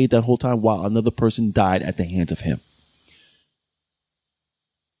getting paid that whole time while another person died at the hands of him.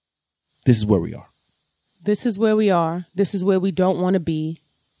 This is where we are. This is where we are. This is where we don't want to be.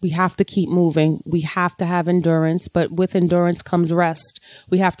 We have to keep moving. We have to have endurance, but with endurance comes rest.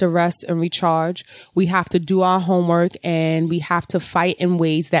 We have to rest and recharge. We have to do our homework, and we have to fight in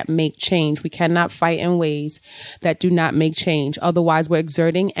ways that make change. We cannot fight in ways that do not make change. Otherwise, we're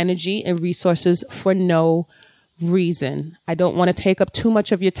exerting energy and resources for no reason. I don't want to take up too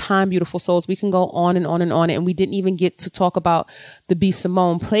much of your time, beautiful souls. We can go on and on and on, and we didn't even get to talk about the B.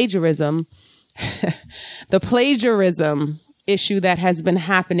 Simone plagiarism. The plagiarism issue that has been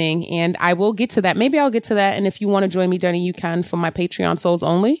happening, and I will get to that. Maybe I'll get to that, and if you want to join me, Denny, you can for my Patreon Souls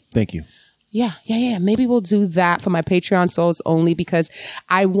Only. Thank you. Yeah. Maybe we'll do that for my Patreon Souls Only, because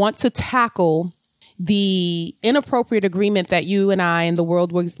I want to tackle the inappropriate agreement that you and I and the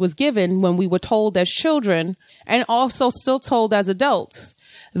world was given when we were told as children, and also still told as adults,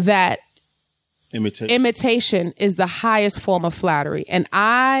 that imitation is the highest form of flattery. And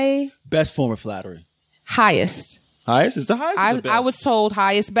best form of flattery. Highest. Highest is the highest. I was told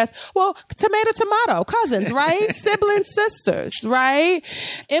highest, best. Well, tomato, cousins, right? Siblings, sisters, right?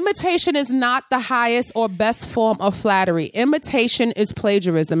 Imitation is not the highest or best form of flattery. Imitation is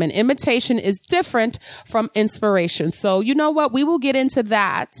plagiarism, and imitation is different from inspiration. So you know what? We will get into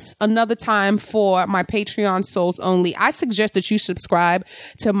that another time for my Patreon Souls Only. I suggest that you subscribe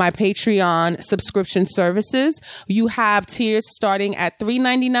to my Patreon subscription services. You have tiers starting at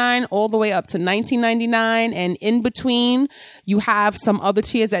 $3.99 all the way up to $19.99, and in between, you have some other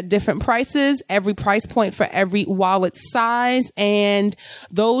tiers at different prices, every price point for every wallet size. And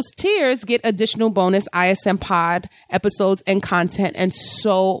those tiers get additional bonus ISM pod episodes and content and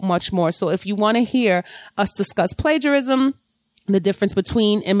so much more. So if you want to hear us discuss plagiarism, the difference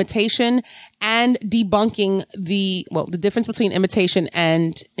between imitation and debunking the difference between imitation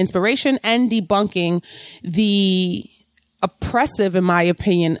and inspiration, and debunking the oppressive, in my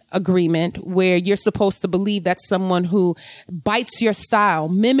opinion, agreement where you're supposed to believe that someone who bites your style,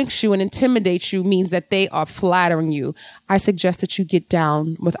 mimics you, and intimidates you means that they are flattering you. I suggest that you get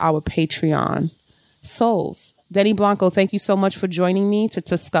down with our Patreon souls. Denny Blanco, thank you so much for joining me to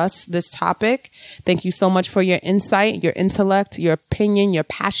discuss this topic. Thank you so much for your insight, your intellect, your opinion, your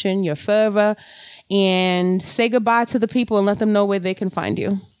passion, your fervor. And say goodbye to the people and let them know where they can find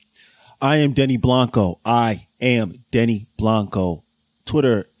you. I am Denny Blanco. I am Denny Blanco.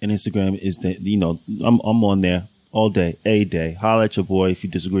 Twitter and Instagram is I'm on there all day, a day. Holla at your boy if you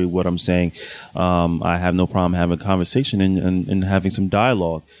disagree with what I'm saying. I have no problem having a conversation and having some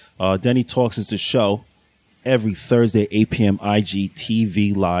dialogue. Denny Talks is the show every Thursday, 8 p.m.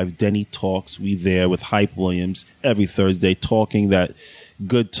 IGTV live. Denny Talks. We there with Hype Williams every Thursday, talking that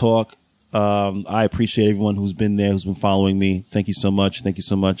good talk. I appreciate everyone who's been there, who's been following me. Thank you so much. Thank you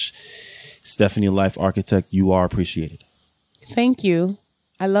so much. Stephanie, Life Architect, you are appreciated. Thank you.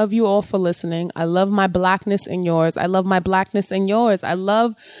 I love you all for listening. I love my blackness in yours. I love my blackness in yours. I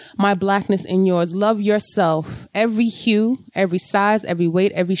love my blackness in yours. Love yourself. Every hue, every size, every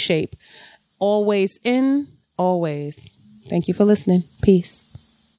weight, every shape. Always in, always. Thank you for listening. Peace.